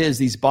reality of it is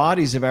these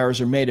bodies of ours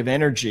are made of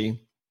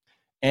energy.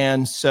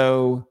 And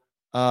so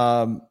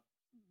the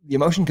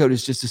emotion code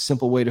is just a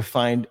simple way to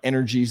find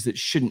energies that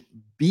shouldn't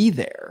be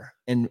there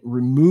and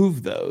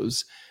remove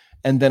those.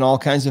 and then all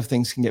kinds of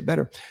things can get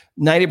better.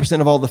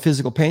 90% of all the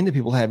physical pain that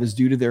people have is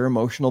due to their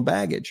emotional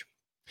baggage.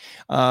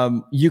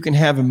 You can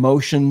have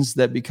emotions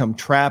that become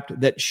trapped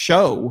that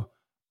show.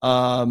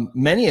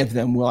 Many of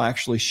them will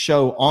actually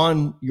show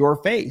on your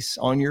face,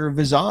 on your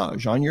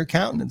visage, on your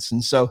countenance.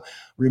 And so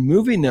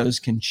removing those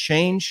can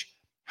change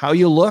how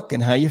you look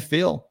and how you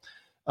feel.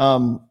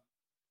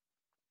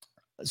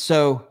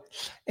 So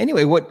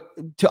anyway,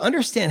 to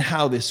understand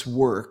how this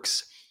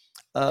works,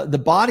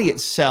 the body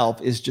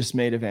itself is just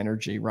made of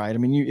energy, right? I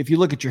mean, if you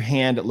look at your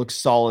hand, it looks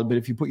solid, but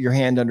if you put your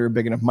hand under a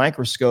big enough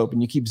microscope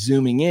and you keep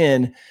zooming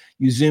in,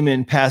 you zoom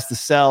in past the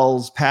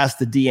cells, past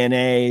the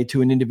DNA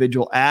to an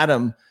individual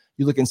atom.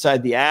 You look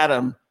inside the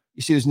atom,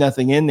 you see there's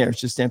nothing in there. It's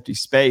just empty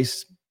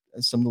space,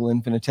 some little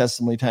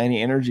infinitesimally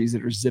tiny energies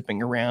that are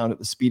zipping around at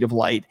the speed of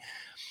light.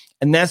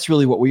 And that's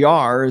really what we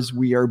are, is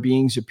we are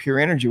beings of pure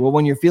energy. Well,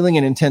 when you're feeling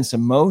an intense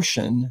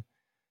emotion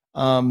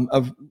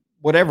of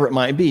whatever it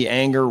might be,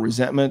 anger,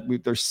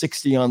 resentment, there's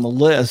 60 on the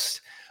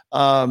list.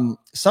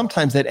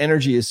 Sometimes that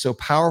energy is so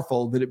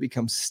powerful that it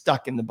becomes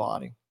stuck in the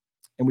body.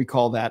 And we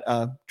call that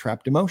a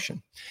trapped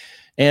emotion.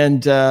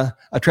 And a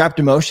trapped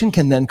emotion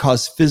can then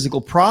cause physical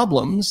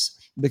problems,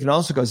 but can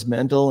also cause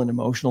mental and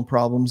emotional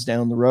problems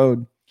down the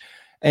road.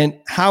 And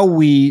how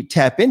we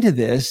tap into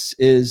this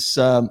is,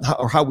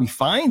 or how we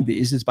find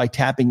these, is by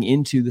tapping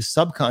into the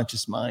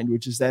subconscious mind,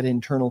 which is that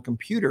internal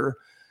computer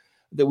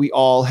that we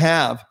all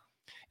have.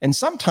 And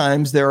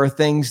sometimes there are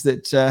things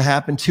that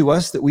happen to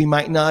us that we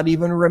might not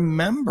even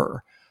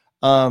remember.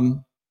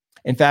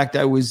 In fact,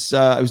 I was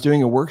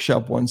doing a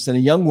workshop once, and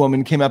a young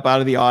woman came up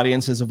out of the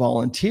audience as a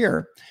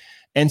volunteer.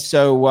 And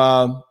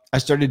so I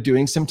started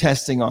doing some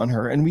testing on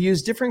her, and we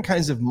used different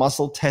kinds of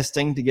muscle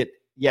testing to get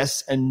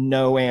yes and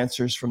no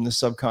answers from the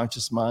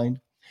subconscious mind.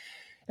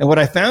 And what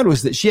I found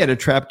was that she had a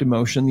trapped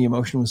emotion. The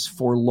emotion was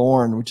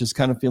forlorn, which is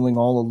kind of feeling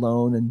all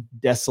alone and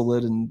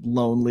desolate and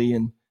lonely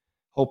and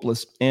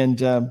hopeless.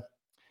 And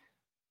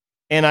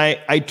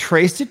I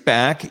traced it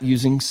back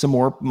using some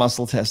more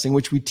muscle testing,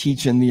 which we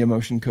teach in the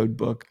Emotion Code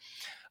book.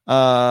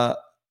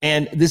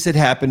 And this had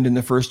happened in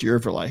the first year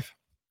of her life.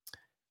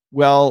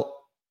 Well,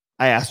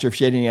 I asked her if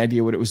she had any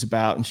idea what it was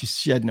about, and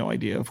she had no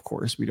idea, of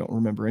course. We don't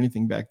remember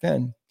anything back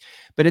then.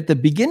 But at the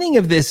beginning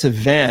of this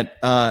event,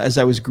 as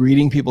I was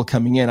greeting people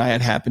coming in, I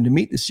had happened to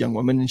meet this young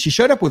woman, and she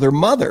showed up with her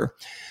mother.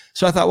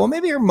 So I thought, well,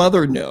 maybe her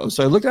mother knows.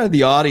 So I looked out of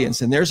the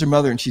audience, and there's her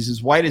mother, and she's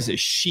as white as a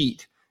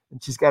sheet.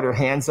 And she's got her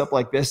hands up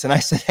like this. And I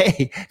said,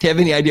 hey, do you have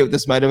any idea what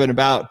this might have been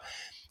about?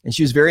 And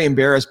she was very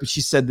embarrassed, but she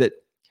said that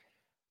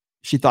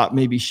she thought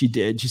maybe she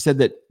did. She said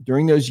that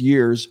during those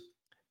years,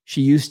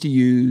 she used to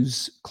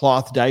use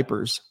cloth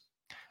diapers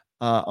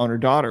on her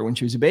daughter when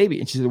she was a baby.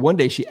 And she said one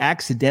day she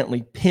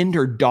accidentally pinned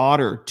her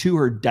daughter to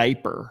her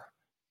diaper.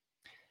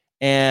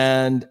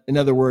 And in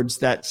other words,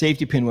 that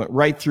safety pin went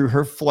right through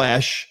her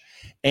flesh.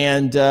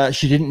 And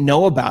she didn't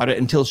know about it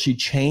until she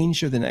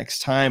changed her the next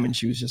time. And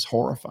she was just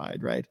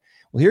horrified, right?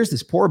 Well, here's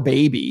this poor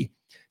baby.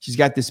 She's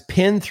got this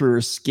pin through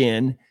her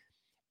skin.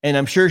 And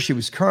I'm sure she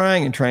was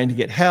crying and trying to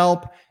get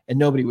help. And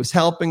nobody was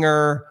helping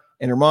her.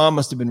 And her mom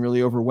must have been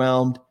really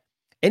overwhelmed.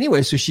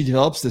 Anyway, so she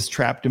develops this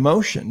trapped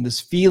emotion,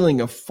 this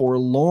feeling of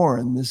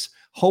forlorn, this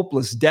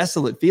hopeless,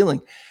 desolate feeling.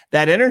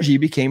 That energy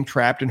became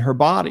trapped in her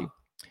body.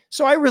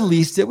 So I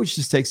released it, which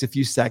just takes a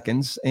few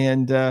seconds,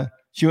 and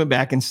she went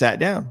back and sat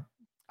down.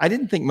 I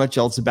didn't think much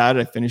else about it.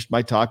 I finished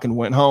my talk and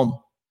went home.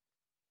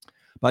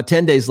 About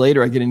 10 days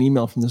later, I get an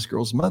email from this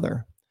girl's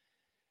mother.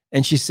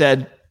 And she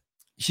said,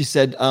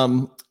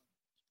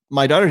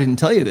 my daughter didn't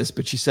tell you this,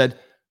 but she said,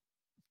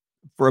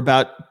 for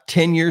about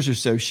 10 years or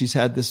so, she's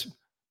had this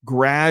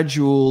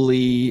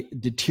gradually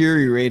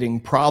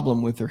deteriorating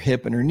problem with her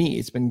hip and her knee.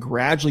 It's been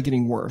gradually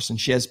getting worse, and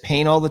she has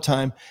pain all the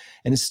time,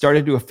 and it's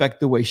started to affect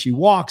the way she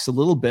walks a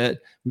little bit.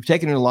 We've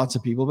taken her to lots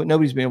of people, but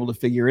nobody's been able to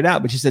figure it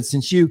out. But she said,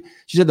 she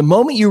said the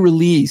moment you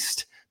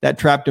released that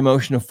trapped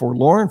emotion of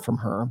forlorn from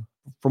her,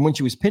 from when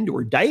she was pinned to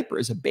her diaper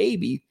as a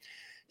baby,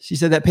 she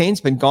said that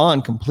pain's been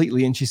gone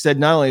completely. And she said,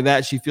 not only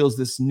that, she feels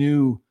this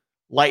new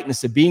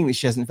lightness of being that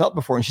she hasn't felt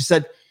before. And she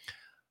said,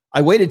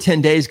 I waited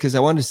 10 days because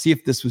I wanted to see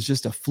if this was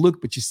just a fluke,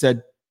 but she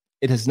said,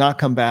 it has not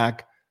come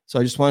back. So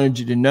I just wanted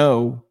you to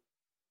know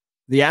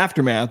the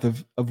aftermath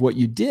of what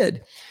you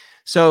did.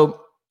 So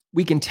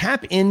we can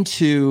tap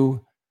into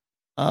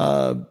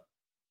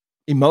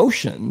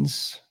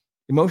emotions,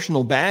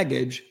 emotional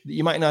baggage that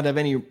you might not have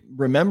any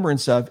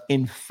remembrance of.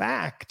 In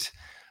fact,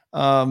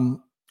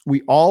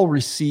 we all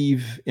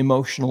receive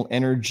emotional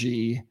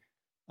energy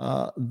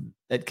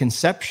at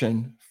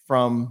conception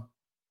from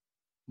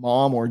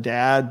mom or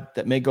dad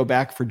that may go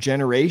back for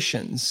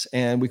generations.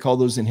 And we call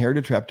those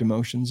inherited trapped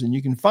emotions. And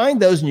you can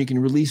find those and you can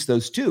release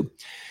those too.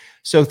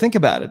 So think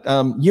about it.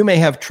 You may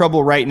have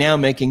trouble right now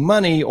making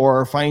money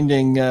or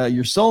finding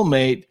your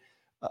soulmate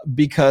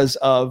because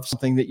of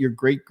something that your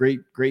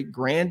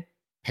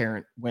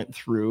great-great-great-grandparent went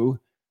through.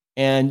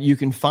 And you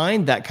can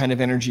find that kind of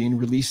energy and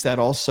release that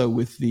also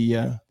with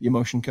the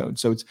emotion code.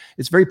 So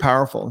it's very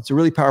powerful. It's a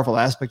really powerful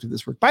aspect of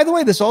this work. By the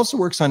way, this also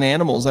works on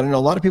animals. I don't know, a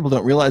lot of people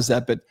don't realize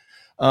that, but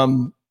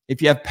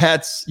if you have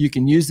pets, you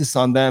can use this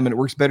on them, and it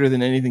works better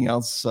than anything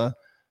else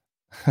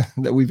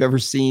that we've ever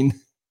seen.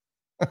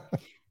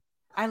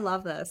 I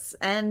love this.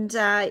 And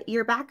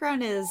your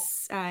background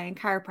is in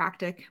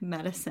chiropractic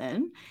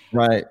medicine.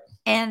 Right.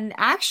 And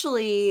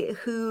actually,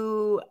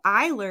 who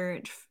I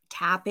learned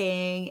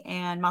tapping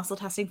and muscle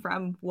testing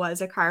from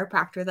was a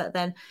chiropractor that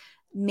then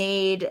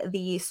made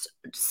the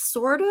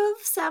sort of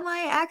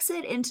semi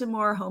exit into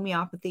more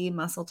homeopathy,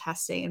 muscle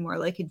testing, and more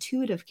like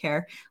intuitive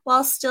care,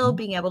 while still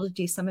being able to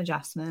do some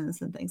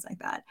adjustments and things like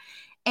that.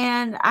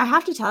 And I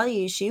have to tell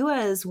you, she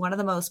was one of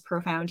the most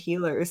profound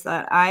healers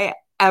that I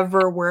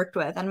ever worked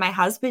with. And my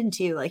husband,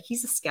 too, like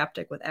he's a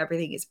skeptic with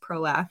everything. He's a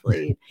pro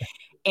athlete.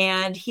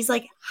 And he's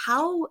like,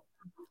 how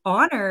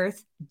on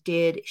earth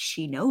did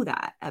she know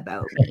that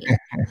about me?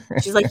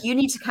 She's like, you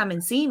need to come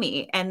and see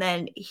me. And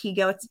then he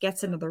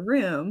gets into the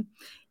room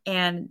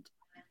and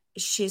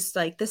she's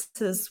like, this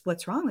is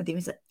what's wrong with you.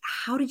 He's like,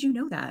 how did you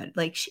know that?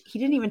 Like, he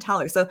didn't even tell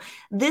her. So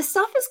this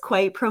stuff is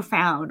quite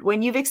profound.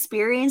 When you've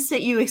experienced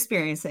it, you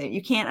experience it.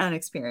 You can't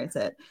unexperience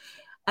it.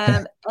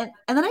 And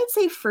then I'd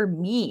say for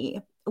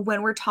me,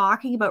 when we're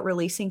talking about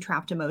releasing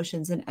trapped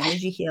emotions and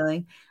energy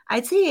healing,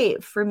 I'd say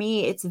for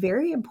me, it's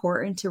very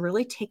important to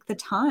really take the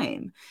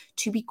time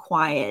to be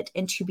quiet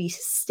and to be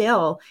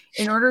still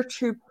in order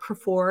to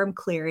perform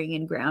clearing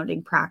and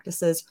grounding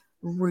practices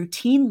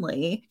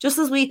routinely. Just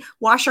as we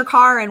wash our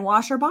car and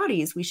wash our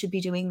bodies, we should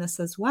be doing this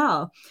as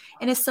well.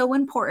 And it's so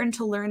important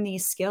to learn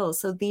these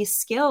skills. So these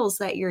skills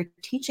that you're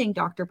teaching,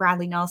 Dr.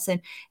 Bradley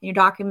Nelson, in your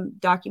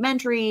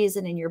documentaries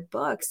and in your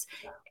books,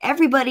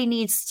 everybody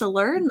needs to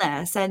learn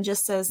this. And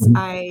just as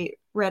I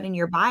read in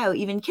your bio,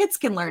 even kids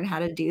can learn how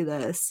to do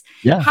this.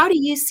 Yeah. How do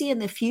you see in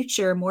the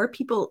future more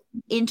people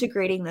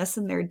integrating this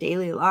in their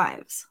daily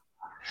lives?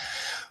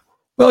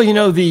 Well,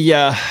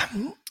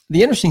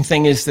 the interesting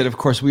thing is that, of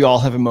course, we all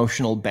have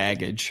emotional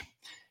baggage,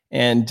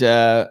 and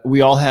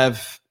we all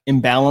have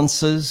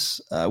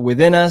imbalances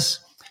within us.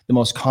 The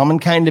most common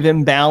kind of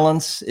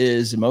imbalance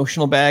is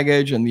emotional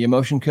baggage, and the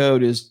emotion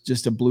code is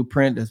just a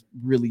blueprint, a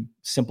really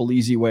simple,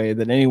 easy way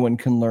that anyone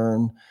can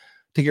learn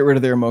to get rid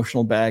of their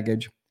emotional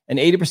baggage. And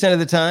 80% of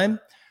the time,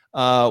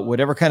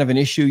 whatever kind of an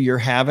issue you're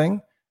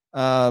having,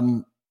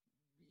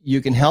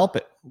 you can help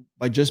it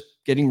by just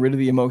getting rid of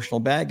the emotional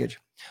baggage.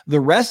 The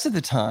rest of the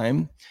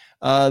time,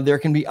 there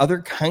can be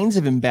other kinds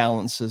of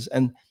imbalances.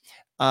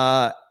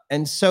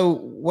 And so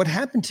what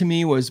happened to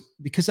me was,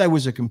 because I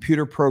was a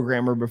computer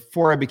programmer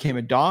before I became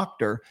a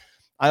doctor,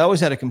 I always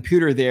had a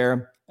computer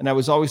there, and I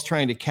was always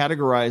trying to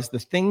categorize the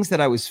things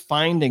that I was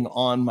finding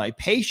on my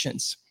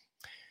patients.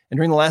 And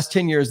during the last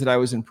 10 years that I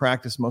was in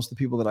practice, most of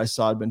the people that I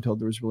saw had been told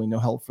there was really no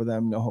help for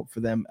them, no hope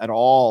for them at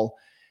all.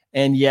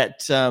 And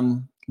yet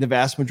the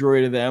vast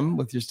majority of them,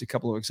 with just a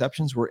couple of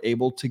exceptions, were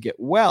able to get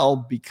well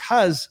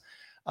because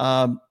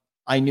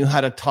I knew how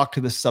to talk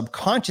to the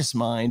subconscious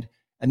mind,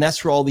 and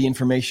that's where all the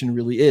information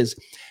really is.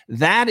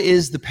 That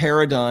is the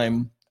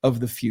paradigm of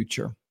the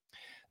future.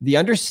 The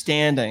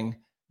understanding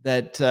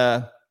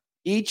that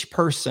each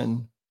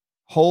person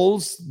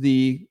holds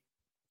the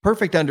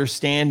perfect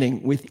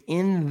understanding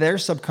within their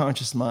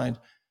subconscious mind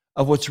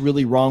of what's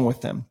really wrong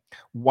with them,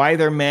 why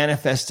they're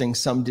manifesting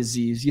some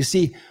disease. You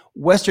see,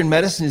 Western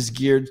medicine is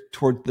geared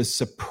toward the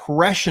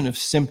suppression of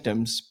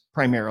symptoms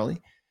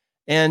primarily.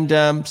 And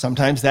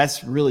sometimes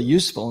that's really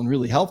useful and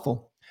really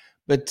helpful.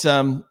 But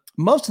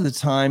most of the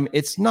time,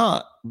 it's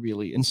not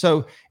really. And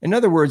so, in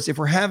other words, if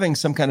we're having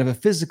some kind of a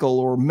physical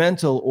or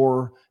mental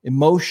or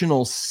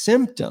emotional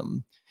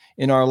symptom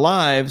in our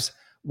lives,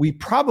 we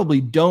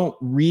probably don't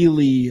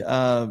really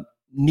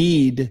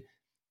need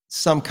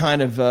some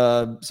kind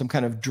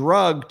of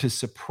drug to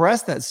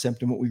suppress that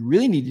symptom. What we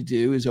really need to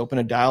do is open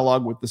a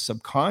dialogue with the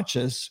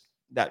subconscious,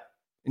 that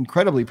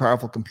incredibly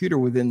powerful computer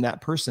within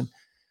that person,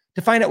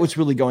 to find out what's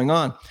really going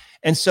on.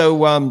 And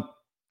so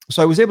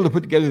I was able to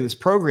put together this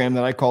program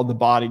that I called the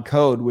Body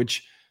Code,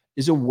 which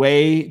is a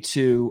way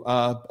to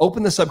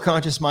open the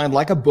subconscious mind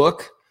like a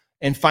book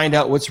and find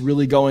out what's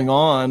really going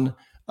on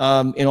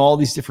in all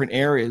these different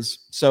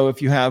areas. So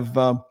if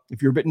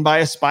you're bitten by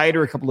a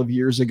spider a couple of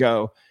years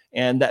ago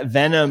and that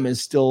venom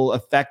is still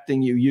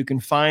affecting you, you can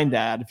find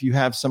that. If you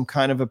have some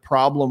kind of a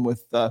problem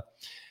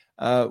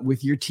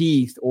with your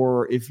teeth,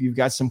 or if you've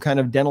got some kind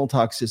of dental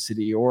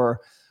toxicity, or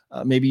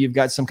maybe you've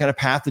got some kind of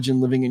pathogen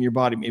living in your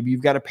body. Maybe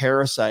you've got a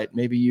parasite.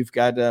 Maybe you've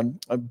got a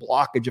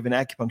blockage of an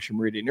acupuncture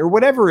meridian, or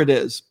whatever it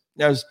is.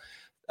 There's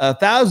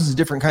thousands of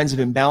different kinds of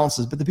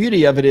imbalances. But the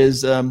beauty of it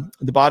is the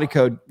Body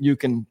Code, you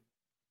can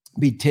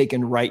be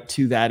taken right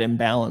to that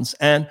imbalance.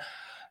 And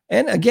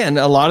again,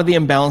 a lot of the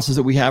imbalances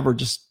that we have are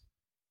just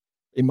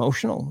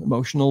emotional.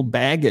 Emotional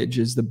baggage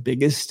is the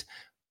biggest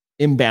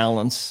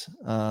imbalance,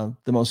 the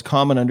most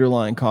common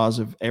underlying cause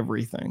of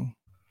everything.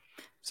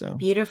 So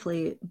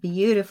beautifully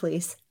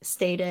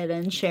stated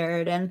and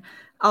shared. And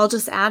I'll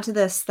just add to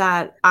this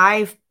that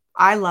I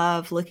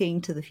love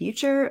looking to the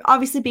future.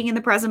 Obviously, being in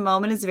the present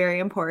moment is very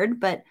important,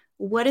 but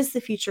what does the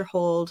future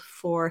hold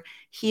for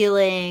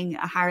healing,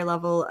 a higher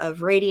level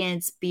of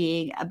radiance,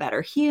 being a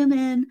better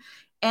human?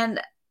 And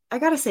I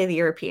got to say the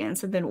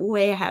Europeans have been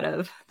way ahead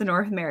of the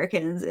North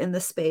Americans in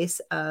the space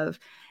of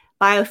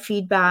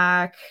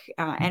biofeedback,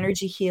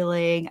 energy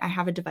healing. I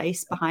have a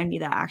device behind me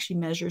that actually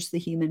measures the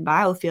human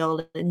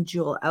biofield and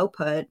joule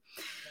output.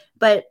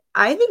 But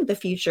I think the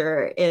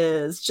future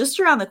is just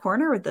around the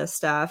corner with this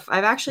stuff.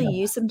 I've actually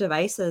used some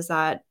devices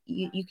that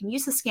you can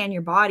use to scan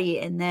your body,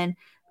 and then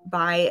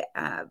by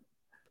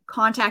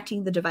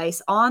contacting the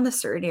device on the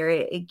certain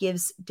area, it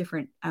gives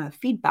different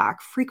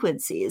feedback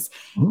frequencies.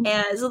 Mm-hmm.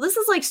 And so this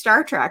is like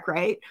Star Trek,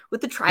 right?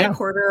 With the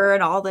tricorder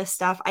and all this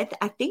stuff. I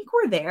think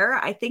we're there.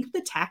 I think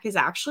the tech is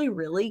actually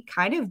really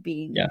kind of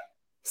being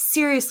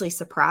seriously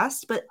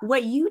suppressed. But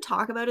what you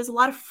talk about is a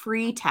lot of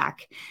free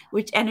tech,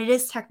 and it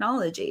is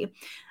technology.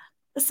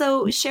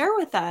 So share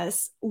with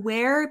us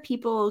where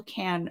people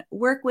can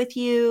work with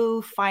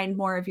you, find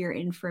more of your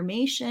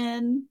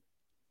information.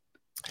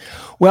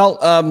 Well,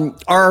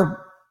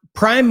 our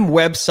prime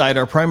website,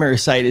 our primary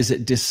site is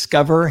at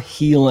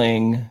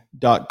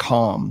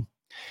discoverhealing.com.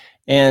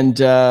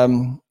 And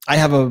I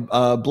have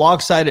a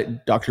blog site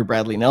at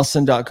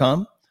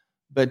drbradleynelson.com.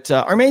 But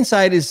our main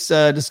site is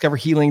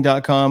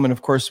discoverhealing.com. And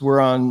of course,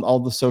 we're on all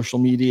the social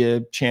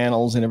media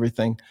channels and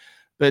everything.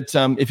 But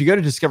if you go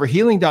to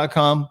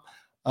discoverhealing.com,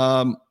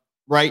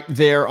 right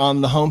there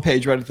on the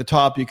homepage, right at the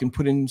top, you can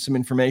put in some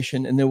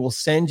information, and then we'll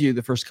send you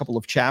the first couple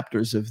of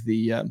chapters of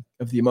the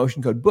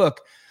Emotion Code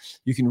book.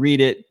 You can read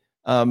it,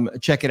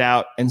 check it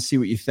out, and see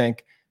what you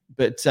think.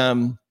 But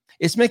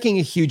it's making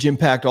a huge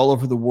impact all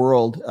over the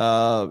world.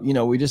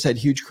 We just had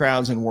huge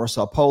crowds in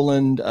Warsaw,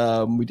 Poland.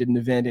 We did an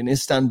event in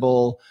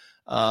Istanbul.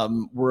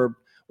 We're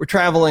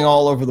traveling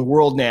all over the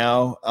world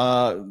now,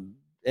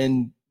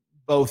 and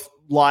both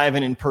live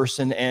and in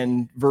person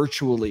and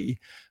virtually.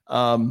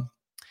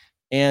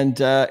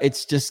 And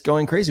it's just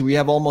going crazy. We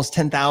have almost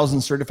 10,000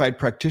 certified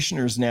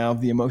practitioners now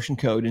of the Emotion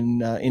Code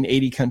in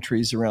 80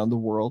 countries around the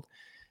world.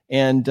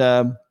 And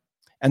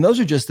those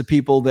are just the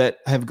people that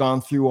have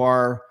gone through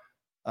our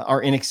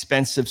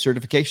inexpensive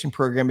certification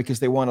program because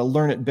they want to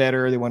learn it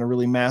better, they want to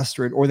really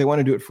master it, or they want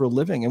to do it for a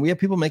living. And we have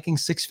people making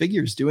six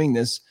figures doing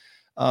this,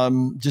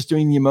 just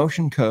doing the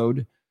Emotion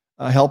Code,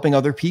 helping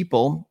other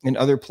people in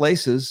other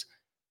places.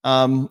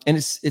 And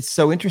it's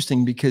so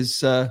interesting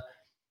because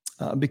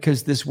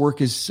this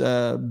work is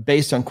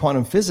based on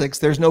quantum physics.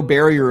 There's no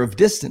barrier of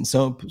distance.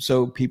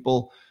 So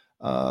people,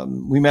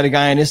 we met a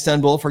guy in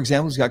Istanbul, for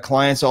example, who's got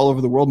clients all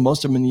over the world,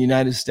 most of them in the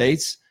United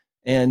States.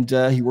 And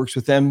he works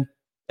with them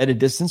at a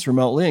distance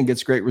remotely and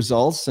gets great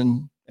results,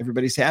 and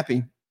everybody's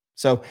happy.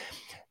 So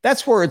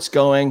that's where it's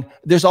going.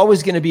 There's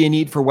always going to be a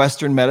need for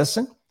Western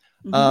medicine,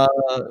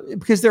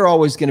 because there are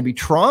always going to be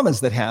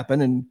traumas that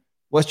happen. And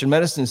Western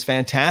medicine is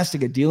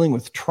fantastic at dealing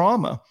with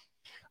trauma.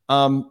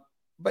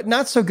 But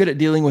not so good at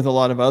dealing with a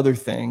lot of other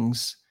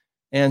things.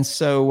 And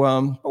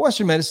so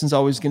Western medicine is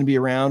always going to be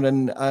around.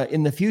 And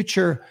in the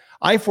future,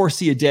 I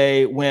foresee a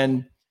day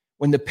when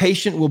the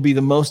patient will be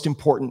the most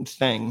important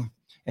thing,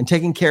 and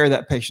taking care of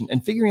that patient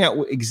and figuring out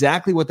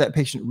exactly what that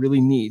patient really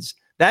needs.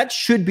 That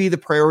should be the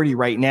priority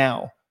right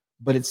now,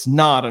 but it's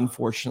not,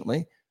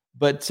 unfortunately.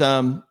 But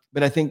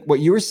I think what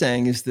you were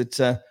saying is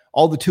that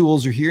all the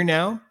tools are here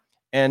now,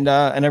 and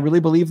I really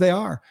believe they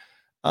are.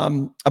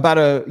 About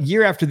a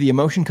year after the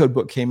Emotion Code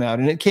book came out,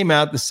 and it came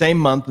out the same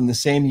month and the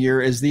same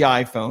year as the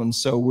iPhone.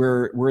 So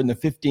we're in the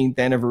 15th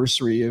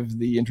anniversary of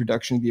the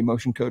introduction of the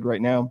Emotion Code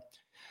right now.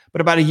 But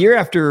about a year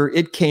after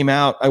it came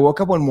out, I woke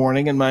up one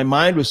morning and my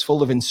mind was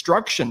full of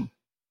instruction.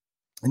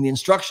 And the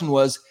instruction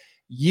was,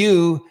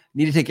 you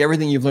need to take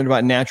everything you've learned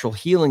about natural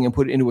healing and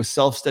put it into a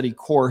self-study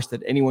course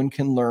that anyone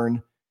can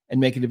learn and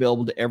make it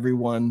available to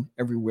everyone,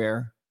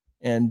 everywhere.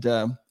 And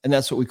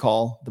that's what we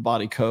call the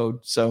Body Code.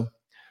 So,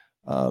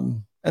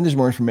 and there's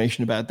more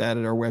information about that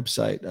at our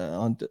website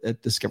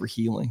at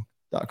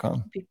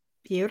discoverhealing.com.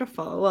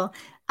 Beautiful. Well,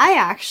 I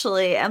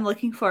actually am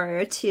looking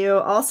forward to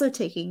also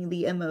taking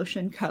the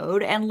Emotion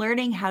Code and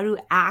learning how to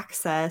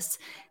access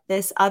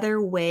this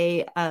other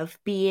way of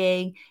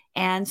being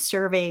and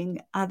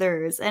serving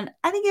others. And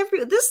I think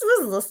this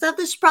is the stuff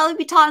that should probably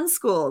be taught in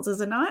schools, is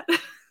it not?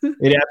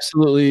 It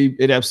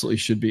absolutely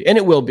should be, and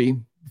it will be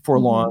before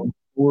long.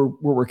 We're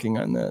working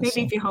on this.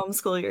 Maybe if you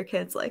homeschool your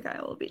kids like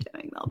I will be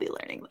doing, they'll be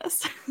learning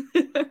this.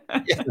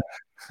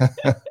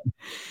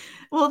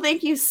 Well,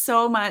 thank you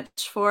so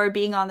much for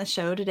being on the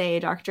show today,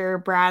 Dr.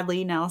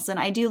 Bradley Nelson.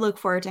 I do look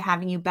forward to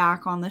having you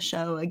back on the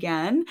show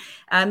again,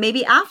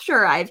 maybe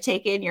after I've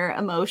taken your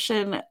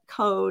Emotion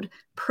Code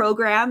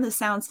program. This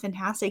sounds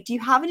fantastic. Do you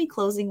have any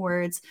closing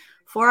words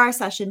for our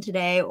session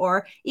today,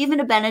 or even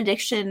a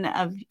benediction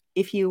of,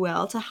 if you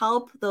will, to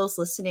help those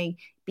listening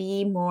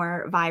be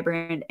more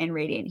vibrant and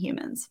radiant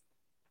humans?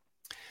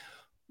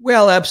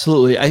 Well,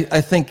 absolutely.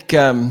 I think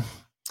the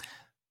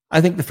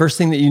first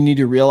thing that you need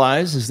to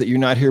realize is that you're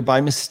not here by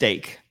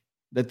mistake,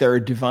 that there are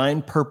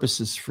divine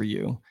purposes for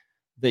you,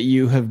 that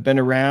you have been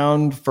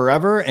around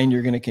forever and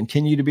you're going to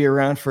continue to be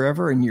around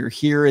forever. And you're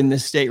here in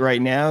this state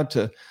right now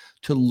to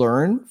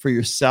learn for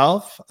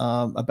yourself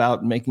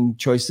about making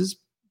choices,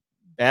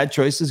 bad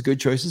choices, good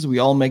choices. We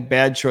all make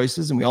bad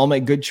choices and we all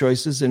make good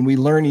choices, and we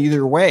learn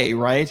either way,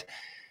 right?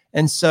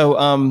 And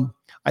so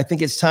I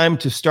think it's time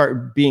to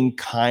start being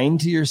kind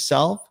to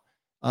yourself,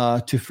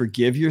 to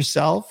forgive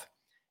yourself,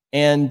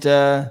 and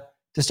to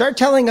start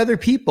telling other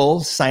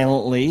people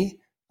silently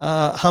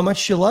how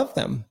much you love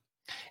them.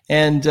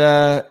 And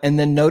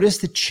then notice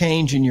the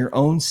change in your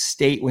own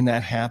state when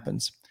that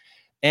happens.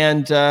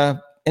 And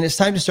it's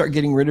time to start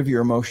getting rid of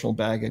your emotional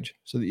baggage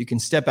so that you can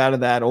step out of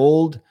that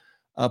old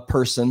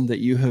person that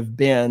you have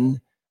been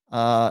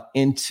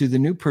into the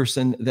new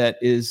person that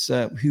is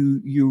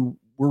who you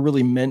were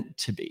really meant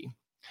to be.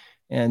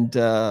 And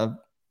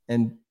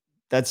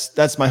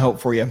that's my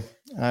hope for you.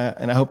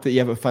 And I hope that you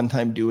have a fun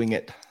time doing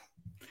it.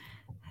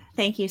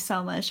 Thank you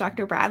so much,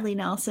 Dr. Bradley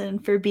Nelson,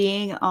 for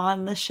being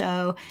on the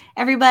show.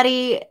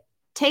 Everybody,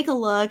 take a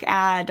look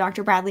at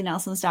Dr. Bradley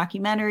Nelson's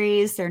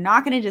documentaries. They're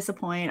not going to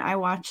disappoint. I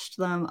watched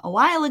them a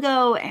while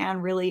ago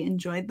and really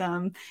enjoyed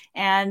them.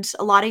 And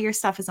a lot of your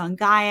stuff is on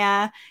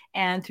Gaia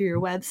and through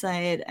your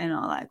website and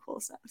all that cool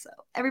stuff. So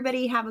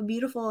everybody have a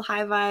beautiful,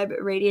 high vibe,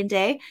 radiant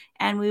day.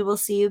 And we will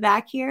see you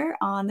back here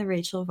on the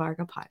Rachel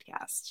Varga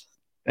podcast.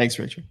 Thanks,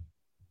 Rachel.